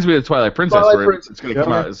 It reminds me of the Twilight Princess, where it's going to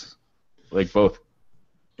come out as like both.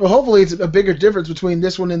 Well, hopefully it's a bigger difference between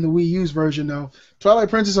this one and the Wii U's version, though. Twilight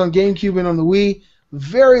Princess on GameCube and on the Wii,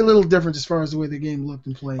 very little difference as far as the way the game looked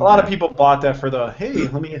and played. A lot of people bought that for the, hey,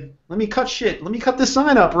 let me cut shit. Let me cut this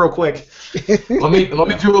sign up real quick. let me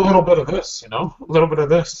do a little bit of this, a little bit of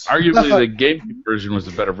this. Arguably, the GameCube version was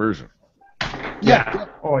the better version. Yeah.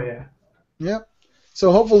 Oh, yeah. Yep.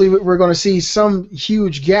 So hopefully we're going to see some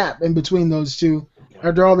huge gap in between those two.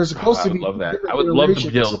 After all, there's supposed to be. I would love that. I would love to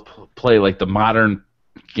be able to play like the modern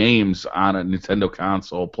games on a Nintendo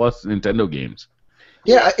console plus Nintendo games.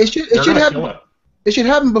 Yeah, it should happen. It should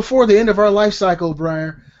happen before the end of our life cycle,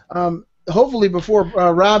 Briar. Hopefully before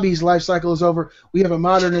Robbie's life cycle is over, we have a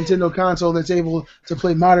modern Nintendo console that's able to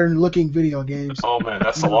play modern-looking video games. Oh man,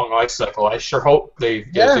 that's a long life cycle. I sure hope they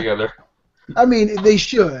get together. I mean, they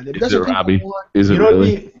should. Is it Robbie? Is it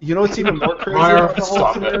really? You know what's even more crazy about the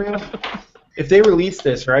whole scenario? If they release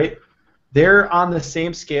this, right, they're on the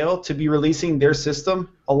same scale to be releasing their system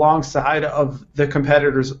alongside of the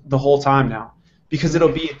competitors the whole time now. Because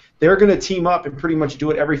they're going to team up and pretty much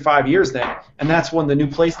do it every 5 years then. And that's when the new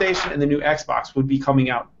PlayStation and the new Xbox would be coming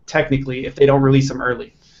out, technically, if they don't release them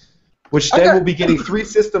early. Which then we'll be getting 3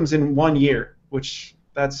 systems in 1 year, which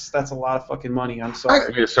that's a lot of fucking money. I'm sorry. I'm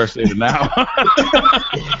going to start saving now.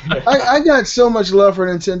 I got so much love for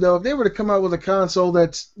Nintendo. If they were to come out with a console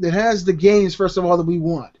that has the games, first of all, that we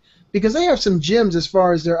want. Because they have some gems as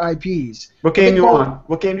far as their IPs. What game do you want?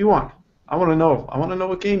 What game do you want? I want to know. I want to know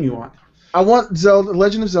what game you want. I want Zelda,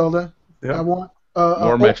 Legend of Zelda. Yep. I want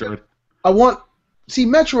more Metroid.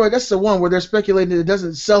 Metroid. That's the one where they're speculating it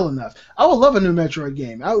doesn't sell enough. I would love a new Metroid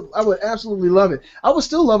game. I would absolutely love it. I would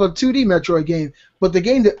still love a 2D Metroid game, but the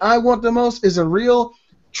game that I want the most is a real,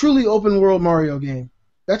 truly open world Mario game.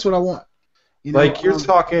 That's what I want. Like you're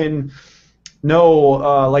talking,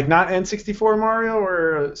 like not N64 Mario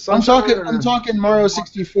or something. I'm talking Mario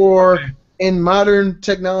 64. In modern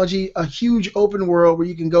technology, a huge open world where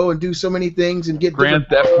you can go and do so many things and get Grand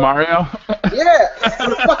Theft Mario. Yeah,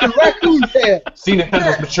 with a fucking raccoon head. See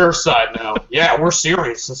Nintendo's mature side now. Yeah, we're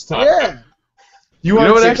serious this time. Yeah. You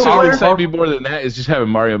know what actually would excite me more than that is just having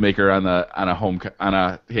Mario Maker on a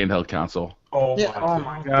handheld console. Oh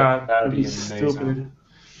my god, that'd be amazing. Stupid.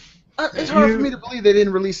 It's hard for me to believe they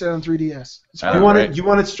didn't release that on 3DS. You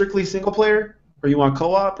want it strictly single player, or you want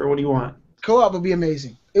co-op, or what do you want? Co-op would be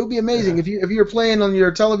amazing. It would be amazing if you're playing on your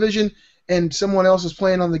television and someone else is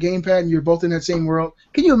playing on the gamepad and you're both in that same world.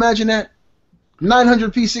 Can you imagine that?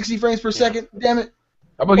 900p, 60 frames per second. Damn it.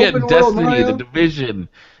 I'm gonna get Destiny, The Division,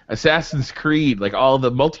 Assassin's Creed, like all the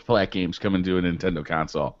multi-plat games coming to a Nintendo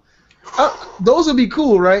console. Those would be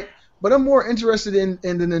cool, right? But I'm more interested in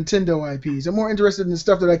the Nintendo IPs. I'm more interested in the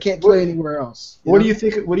stuff that I can't play anywhere else. What do you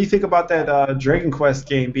think about that Dragon Quest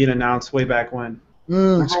game being announced way back when?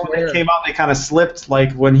 When it came out, they kind of slipped,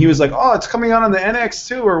 like when he was like, "Oh, it's coming out on the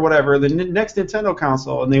NX2 or whatever, the next Nintendo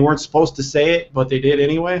console," and they weren't supposed to say it, but they did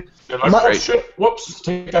anyway. Shit. Whoops,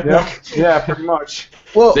 take that back. Yeah, pretty much.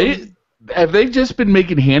 Well, have they just been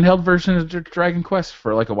making handheld versions of Dragon Quest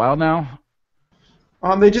for like a while now?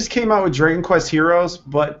 They just came out with Dragon Quest Heroes,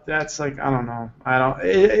 but that's like I don't know.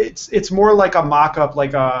 It's more like a mock-up,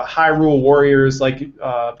 like a Hyrule Warriors, like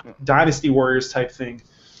Dynasty Warriors type thing.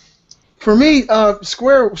 For me,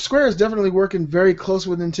 Square is definitely working very close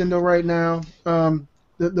with Nintendo right now.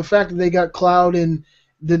 The fact that they got Cloud in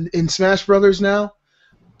Smash Brothers now,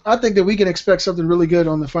 I think that we can expect something really good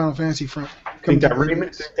on the Final Fantasy front. Think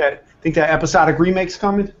that episodic remake's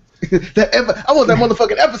coming? I want that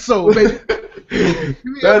motherfucking episode, baby.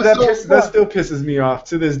 That still pisses me off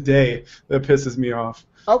to this day. That pisses me off.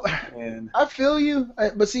 I feel you,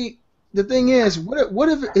 but see, the thing is, what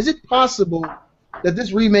if is it possible that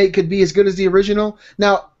this remake could be as good as the original?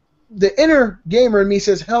 Now, the inner gamer in me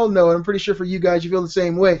says hell no, and I'm pretty sure for you guys you feel the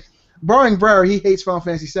same way. Barring Briar, he hates Final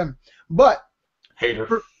Fantasy VII. But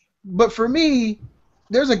for me,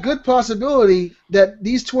 there's a good possibility that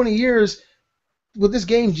these 20 years with this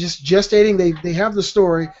game just gestating, they have the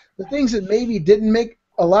story. The things that maybe didn't make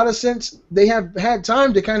a lot of sense, they have had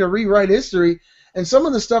time to kind of rewrite history, and some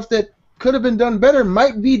of the stuff that could have been done better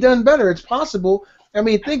might be done better. It's possible. I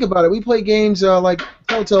mean, think about it. We play games like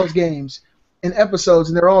Telltale's games in episodes,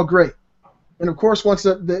 and they're all great. And, of course, once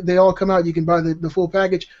they all come out, you can buy the full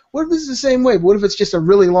package. What if this is the same way? What if it's just a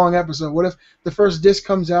really long episode? What if the first disc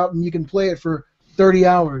comes out and you can play it for 30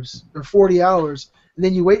 hours or 40 hours, and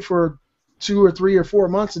then you wait for 2 or 3 or 4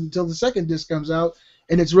 months until the second disc comes out,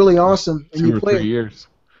 and it's really awesome, and you play 2 or 3 years.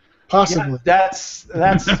 Possibly. Yeah, that's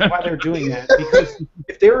why they're doing that. Because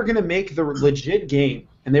if they were going to make the legit game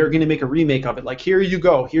and they were going to make a remake of it, like here you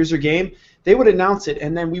go, here's your game, they would announce it,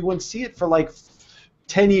 and then we wouldn't see it for like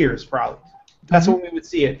 10 years probably. That's when we would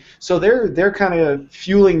see it. So they're kind of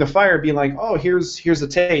fueling the fire, being like, oh, here's a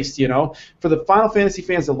taste, you know. For the Final Fantasy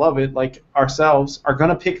fans that love it, like ourselves, are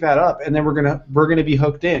gonna pick that up, and then we're gonna be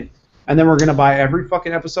hooked in, and then we're gonna buy every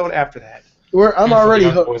fucking episode after that. I'm already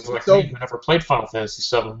hooked. Like so, you never played Final Fantasy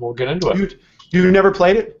VII. We'll get into it. You never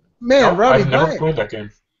played it? Man, no, Robbie, I've never played that game.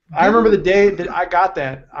 I remember the day that I got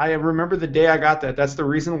that. That's the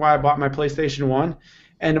reason why I bought my PlayStation 1.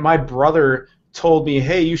 And my brother told me,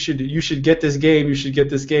 hey, you should get this game. You should get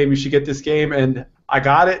this game. You should get this game. And I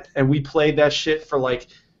got it, and we played that shit for like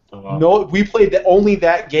we played only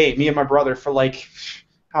that game, me and my brother, for like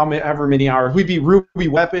however many hours. We'd be Ruby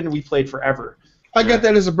Weapon. We played forever. I got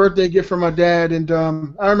that as a birthday gift from my dad, and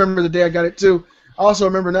I remember the day I got it too. I also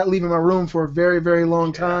remember not leaving my room for a very, very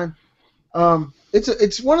long time.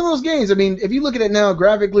 It's one of those games. I mean, if you look at it now,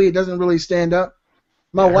 graphically, it doesn't really stand up.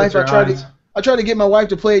 My wife, I tried to get my wife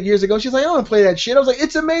to play it years ago. She's like, I don't want to play that shit. I was like,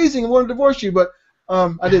 it's amazing. I want to divorce you, but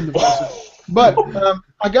I didn't divorce her. But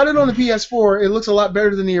I got it on the PS4. It looks a lot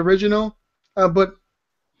better than the original, but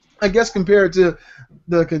I guess compared to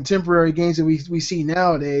the contemporary games that we see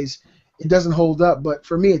nowadays, it doesn't hold up. But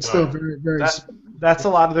for me, it's still very, very. That's a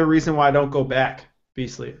lot of the reason why I don't go back.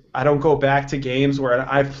 Beastly. I don't go back to games where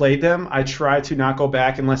I've played them. I try to not go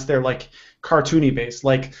back unless they're like cartoony based,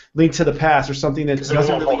 like Link to the Past or something that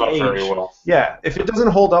doesn't really hold up very well. Yeah, if it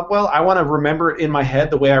doesn't hold up well, I want to remember it in my head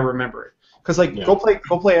the way I remember it. Because go play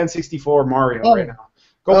N64 Mario right now.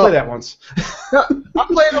 Go play that once. I'm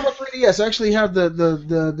playing on my 3DS. I actually have the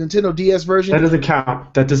Nintendo DS version. That doesn't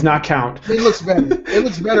count. That does not count. It looks better. It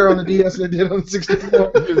looks better on the DS than it did on the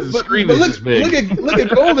 64. The screen is just big. Look at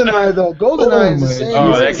GoldenEye though. GoldenEye is the same.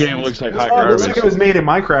 Oh, that game looks like hot garbage. Looks like it was made in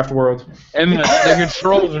Minecraft world. And the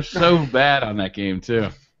controls are so bad on that game too.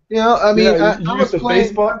 You know, I mean, you use the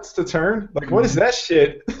face buttons to turn. Like, what is that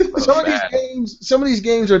shit? Some of these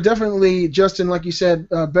games are definitely, Justin, like you said,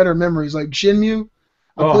 better memories. Like Shenmue.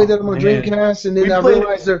 I played that on my Dreamcast, and then I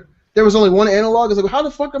realized there was only one analog. I was like, how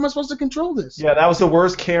the fuck am I supposed to control this? Yeah, that was the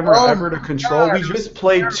worst camera ever to control. God. We just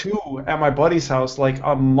played 2 at my buddy's house like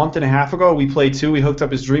a month and a half ago. We played 2. We hooked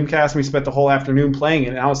up his Dreamcast, and we spent the whole afternoon playing it.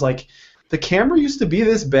 And I was like, the camera used to be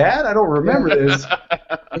this bad? I don't remember this.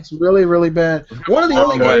 It's really, really bad. One of the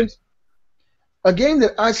only games, a game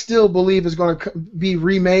that I still believe is going to be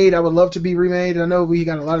remade. I would love to be remade. I know we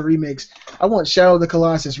got a lot of remakes. I want Shadow of the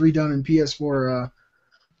Colossus redone in PS4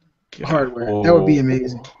 hardware. That would be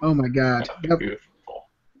amazing. Oh my god. Beautiful.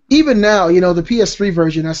 Even now, you know, the PS3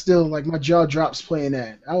 version, I still like my jaw drops playing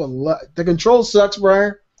that. I would love. The control sucks,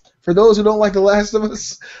 Brian. For those who don't like The Last of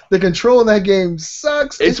Us, the control in that game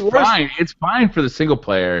sucks. It's fine. It's fine for the single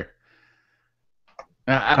player.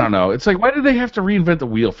 I don't know. It's like, why did they have to reinvent the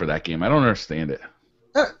wheel for that game? I don't understand it.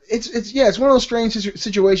 It's one of those strange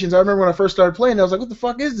situations. I remember when I first started playing, I was like, what the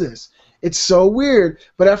fuck is this? It's so weird,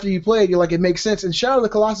 but after you play it, you're like, it makes sense. And Shadow of the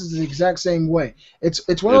Colossus is the exact same way. It's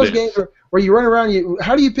one of those games where you run around.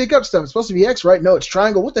 How do you pick up stuff? It's supposed to be X, right? No, it's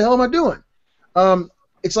triangle. What the hell am I doing?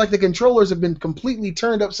 It's like the controllers have been completely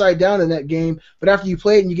turned upside down in that game, but after you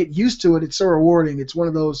play it and you get used to it, it's so rewarding. It's one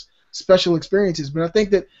of those special experiences. But I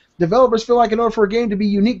think that developers feel like in order for a game to be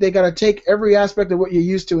unique, they got to take every aspect of what you're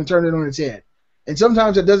used to and turn it on its head. And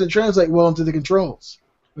sometimes it doesn't translate well into the controls.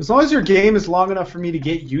 As long as your game is long enough for me to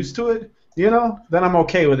get used to it, you know, then I'm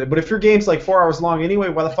okay with it. But if your game's like 4 hours long anyway,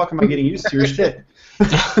 why the fuck am I getting used to your shit?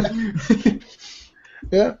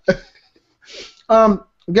 Yeah.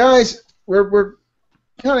 Guys, we're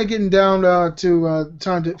kind of getting down to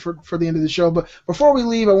time for the end of the show. But before we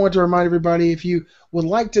leave, I want to remind everybody, if you would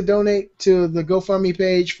like to donate to the GoFundMe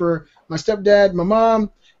page for my stepdad, my mom,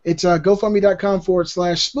 it's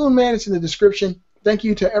GoFundMe.com/Spoonman. It's in the description. Thank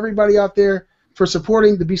you to everybody out there for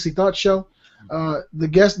supporting the Beastly Thoughts Show.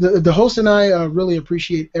 The host and I really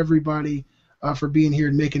appreciate everybody for being here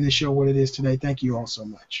and making this show what it is today. Thank you all so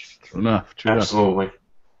much. True enough. Absolutely.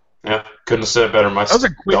 Yeah, couldn't have said it better myself. That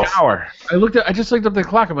was a quick hour. I just looked up the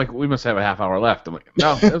clock. I'm like, we must have a half hour left. I'm like,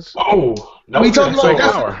 no. We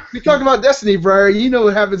talked about Destiny, Brian. You know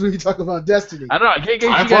what happens when you talk about Destiny. I don't know. I can't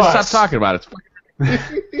get you guys stop talking about it.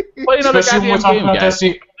 Play another goddamn game, guys.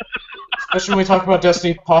 Especially when we talk about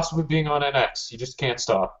Destiny possibly being on NX. You just can't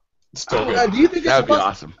stop. It's still good. Do you think that would be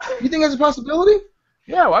awesome? You think that's a possibility?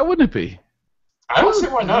 Yeah, why wouldn't it be? I don't see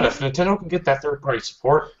why not. If Nintendo can get that third-party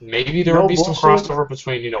support, maybe there will be some crossover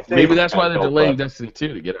between, Maybe that's why they're delaying Destiny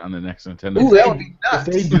 2 to get it on the next Nintendo. Ooh, that would be nuts.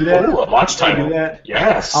 If they do that, a launch title.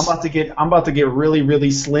 Yes. I'm about to get really,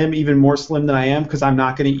 really slim, even more slim than I am, because I'm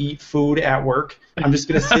not going to eat food at work. I'm just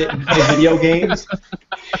going to sit and play video games.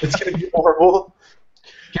 It's going to be horrible.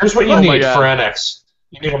 Here's what you need for NX.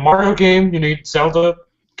 You need a Mario game. You need Zelda,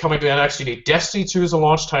 coming to the NX, you need Destiny 2 as a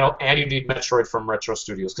launch title, and you need Metroid from Retro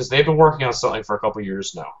Studios, because they've been working on something for a couple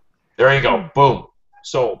years now. There you go. Boom.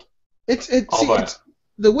 Sold. It's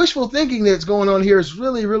the wishful thinking that's going on here is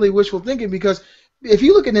really, really wishful thinking, because if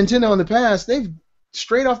you look at Nintendo in the past, they've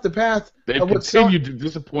straight off the path. They've continued to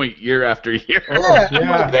disappoint year after year.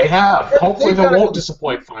 Yeah, they have. Hopefully they won't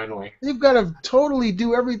disappoint finally. They've got to totally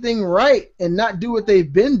do everything right and not do what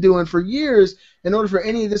they've been doing for years in order for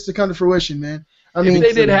any of this to come to fruition, man. I mean, if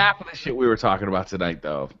they did half of the shit we were talking about tonight,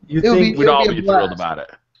 though, you think we'd all be thrilled about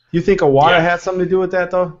it. You think Iwata had something to do with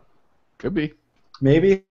that, though? Could be.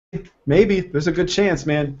 Maybe. There's a good chance,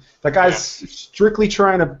 man. That guy's strictly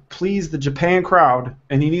trying to please the Japan crowd,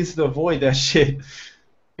 and he needs to avoid that shit.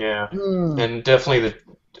 Yeah, and definitely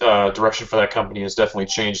the direction for that company has definitely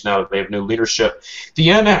changed now that they have new leadership. The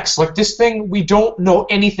NX, like this thing, we don't know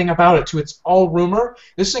anything about it. It's all rumor.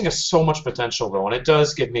 This thing has so much potential, though, and it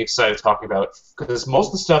does get me excited talking about it, because most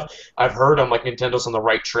of the stuff I've heard, I'm like, Nintendo's on the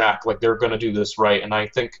right track. Like, they're going to do this right, and I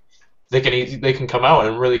think they can come out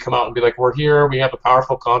and really come out and be like, we're here, we have a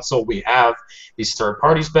powerful console, we have these third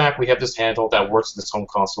parties back, we have this handheld that works with this home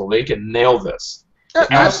console. They can nail this. They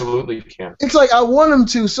absolutely can. It's like, I want them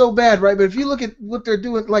to so bad, right? But if you look at what they're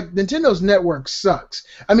doing, like, Nintendo's network sucks.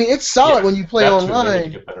 I mean, it's solid when you play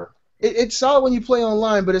online. It's solid when you play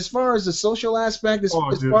online, but as far as the social aspect, as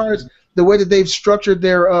far as the way that they've structured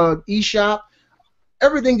their eShop,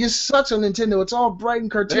 everything just sucks on Nintendo. It's all bright and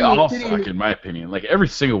cartoony. They all suck, in my opinion. Like, every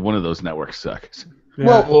single one of those networks sucks.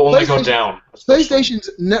 Yeah. Well, they go down. PlayStation's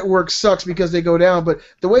network sucks because they go down, but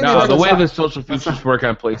the way the social features work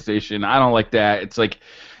on PlayStation, I don't like that. It's like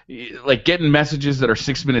getting messages that are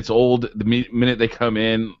 6 minutes old the minute they come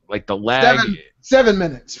in, like the lag. 7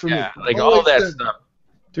 minutes for me. Yeah, like all that stuff.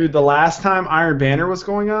 Dude, the last time Iron Banner was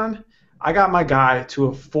going on, I got my guy to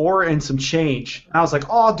a 4 and some change. And I was like,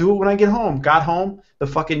 oh, I'll do it when I get home. Got home, the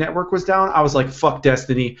fucking network was down. I was like, fuck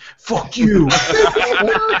Destiny. Fuck you.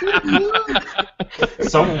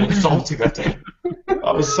 Someone was salty that day.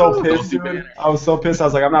 I was so pissed, dude. I was so pissed. I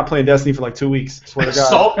was like, I'm not playing Destiny for like 2 weeks. Swear to God.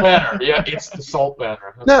 Salt banner. Yeah, it's the salt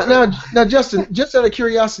banner. Now, Justin, just out of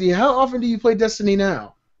curiosity, how often do you play Destiny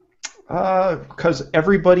now? Because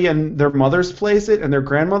everybody and their mothers plays it and their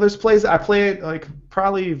grandmothers plays it. I play it like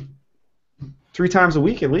probably 3 times a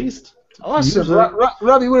week at least. Awesome.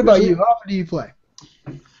 Robbie, what about you? How often do you play?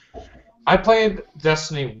 I played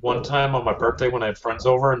Destiny one time on my birthday when I had friends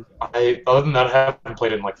over, and other than that, I haven't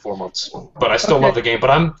played it in like 4 months. But I still love the game.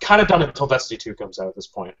 But I'm kind of done until Destiny 2 comes out at this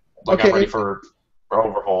point. Like, I'm ready for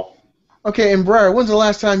overhaul. Okay, and Briar, when's the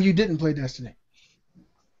last time you didn't play Destiny?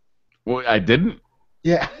 Well, I didn't?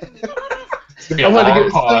 Yeah. I want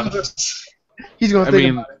to get He's going to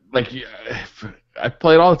think about it. Like, I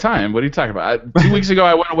play it all the time. What are you talking about? 2 weeks ago,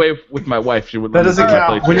 I went away with my wife. That doesn't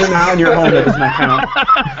count. When you're not in your home, that does not count.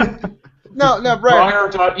 No, Briar.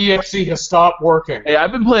 Briar.exe has stopped working. Hey,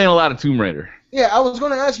 I've been playing a lot of Tomb Raider. Yeah, I was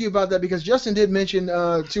going to ask you about that because Justin did mention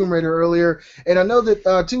Tomb Raider earlier, and I know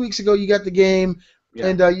that 2 weeks ago you got the game,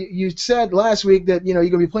 and you said last week that you're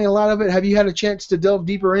going to be playing a lot of it. Have you had a chance to delve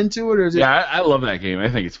deeper into it, or is it? Yeah, I love that game. I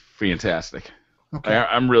think it's fantastic. Okay.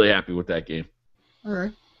 I'm really happy with that game. All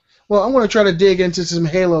right. Well, I'm going to try to dig into some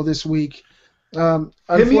Halo this week.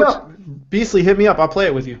 Hit me up. Beastly, hit me up. I'll play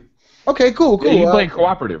it with you. Okay, cool. Yeah, you play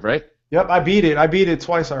cooperative, right? Yep, I beat it. I beat it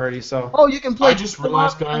twice already. So. Oh, you can play. I just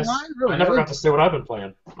realized, guys, I never got to say what I've been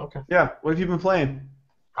playing. Okay. Yeah, what have you been playing?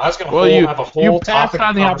 I was going to have a whole you passed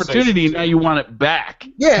on the opportunity, now you want it back.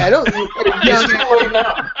 Yeah, I don't. Okay,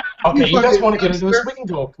 you guys want to get into this? We can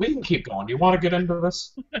go. We can keep going. Do you want to get into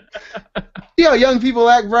this? See how young people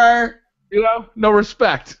act, Briar? No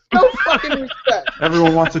respect. No fucking respect.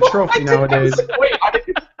 Everyone wants a trophy nowadays. Wait, I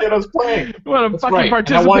didn't get us playing. You want a fucking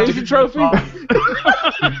participation trophy?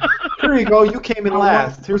 Here you go. You came in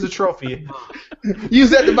last. Here's a trophy. Use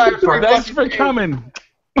that to buy a free. Thanks for coming.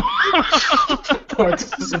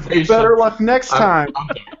 Better luck next time.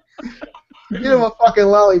 Get him a fucking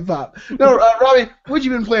lollipop. No, Robbie, what you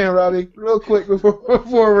been playing, Robbie? Real quick before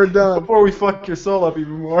we're done. Before we fuck your soul up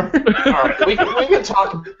even more. All right, we can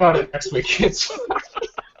talk about it next week.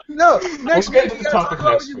 No, next week. We'll get to the topic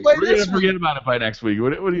next week. We're going to forget about it by next week.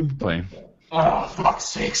 What are you playing? Oh, fuck's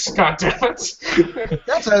sakes. God damn it.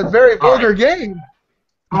 That's a very vulgar game.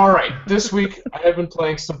 All right, this week I have been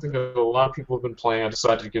playing something that a lot of people have been playing. I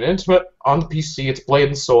decided to get into it on the PC. It's Blade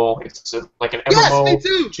and Soul. It's like an MMO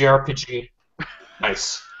JRPG.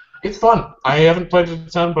 Nice. It's fun. I haven't played it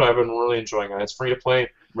a ton, but I've been really enjoying it. It's free to play.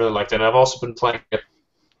 Really liked it. And I've also been playing a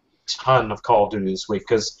ton of Call of Duty this week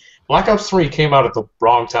because Black Ops 3 came out at the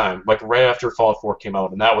wrong time, like right after Fallout 4 came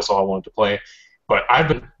out, and that was all I wanted to play. But I've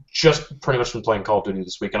been just pretty much been playing Call of Duty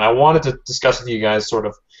this week, and I wanted to discuss with you guys sort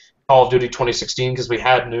of Call of Duty 2016 because we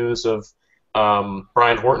had news of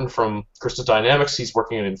Brian Horton from Crystal Dynamics. He's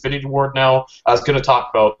working at Infinity Ward now. I was going to talk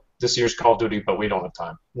about this year's Call of Duty, but we don't have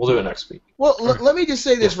time. We'll do it next week. Well, let me just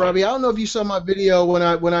say this, Robbie. I don't know if you saw my video when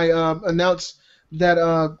I announced that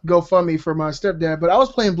GoFundMe for my stepdad, but I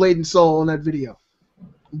was playing Blade and Soul on that video.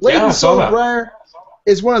 Blade and Soul, Blair,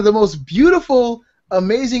 is one of the most beautiful,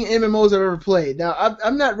 amazing MMOs I've ever played. Now,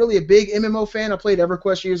 I'm not really a big MMO fan. I played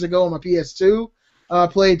EverQuest years ago on my PS2.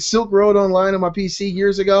 Played Silk Road Online on my PC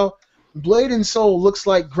years ago. Blade and Soul looks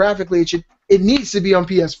like graphically it needs to be on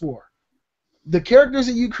PS4. The characters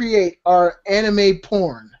that you create are anime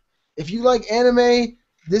porn. If you like anime,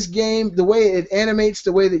 this game, the way it animates,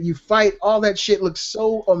 the way that you fight, all that shit looks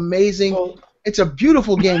so amazing. It's a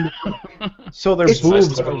beautiful game. So their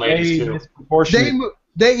boobs are way disproportionate.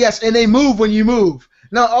 Yes, and they move when you move.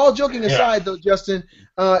 Now, all joking aside, though, Justin,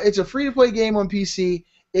 it's a free-to-play game on PC.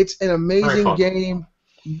 It's an amazing game.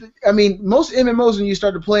 I mean, most MMOs, when you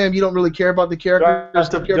start to play them, you don't really care about the characters. Do I have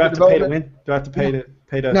to pay to win? Do I have to pay to?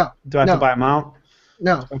 No. Do I have to buy a mount?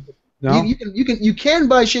 No. No. You can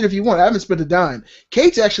buy shit if you want. I haven't spent a dime.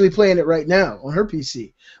 Kate's actually playing it right now on her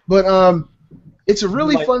PC. But it's a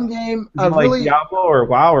really fun game. Like Diablo or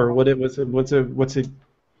WoW or what would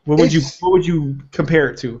you compare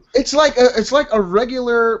it to? It's like a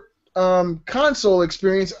regular console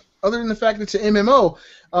experience, other than the fact that it's an MMO.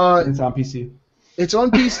 It's on PC. It's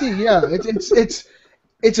on PC, yeah.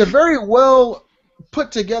 It's a very well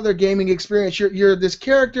put together gaming experience. You're this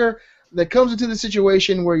character that comes into the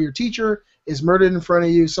situation where your teacher is murdered in front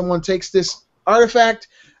of you. Someone takes this artifact,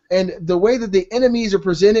 and the way that the enemies are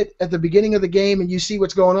presented at the beginning of the game, and you see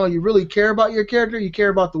what's going on, you really care about your character. You care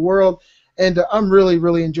about the world. And I'm really,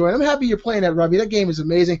 really enjoying it. I'm happy you're playing that, Robbie. That game is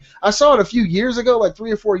amazing. I saw it a few years ago, like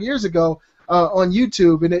 3 or 4 years ago, on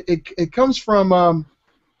YouTube, and it comes from,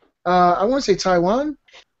 I want to say Taiwan.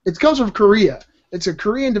 It comes from Korea. It's a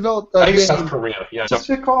Korean developed I think game. South Korea, yeah. What's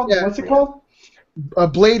it called? Yeah. What's it called?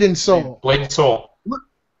 Blade and Soul. Blade and Soul.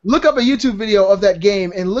 Look up a YouTube video of that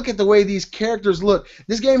game and look at the way these characters look.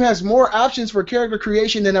 This game has more options for character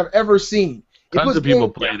creation than I've ever seen. Tons of people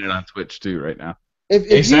playing it on Twitch, too, right now.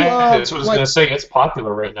 Exactly. That's what I was going to say. It's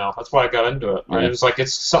popular right now. That's why I got into it. Right? It was like,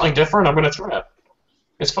 it's something different. I'm going to try it.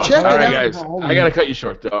 It's fun. All right, guys. I got to cut you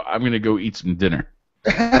short, though. I'm going to go eat some dinner.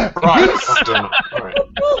 Right. All right.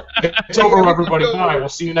 It's over, everybody. Bye. We'll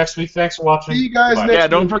see you next week. Thanks for watching. See you guys next week.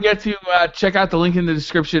 Don't forget to check out the link in the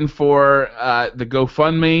description for the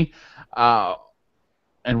GoFundMe.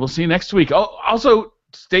 And we'll see you next week. Oh, also,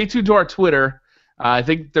 stay tuned to our Twitter. I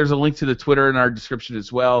think there's a link to the Twitter in our description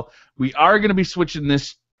as well. We are going to be switching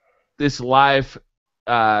this live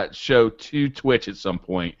show to Twitch at some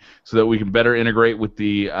point so that we can better integrate with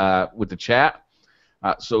the chat.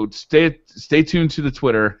 So stay tuned to the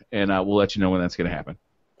Twitter, and we'll let you know when that's going to happen.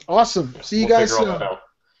 Awesome. See you guys soon. All that out.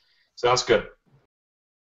 Sounds good.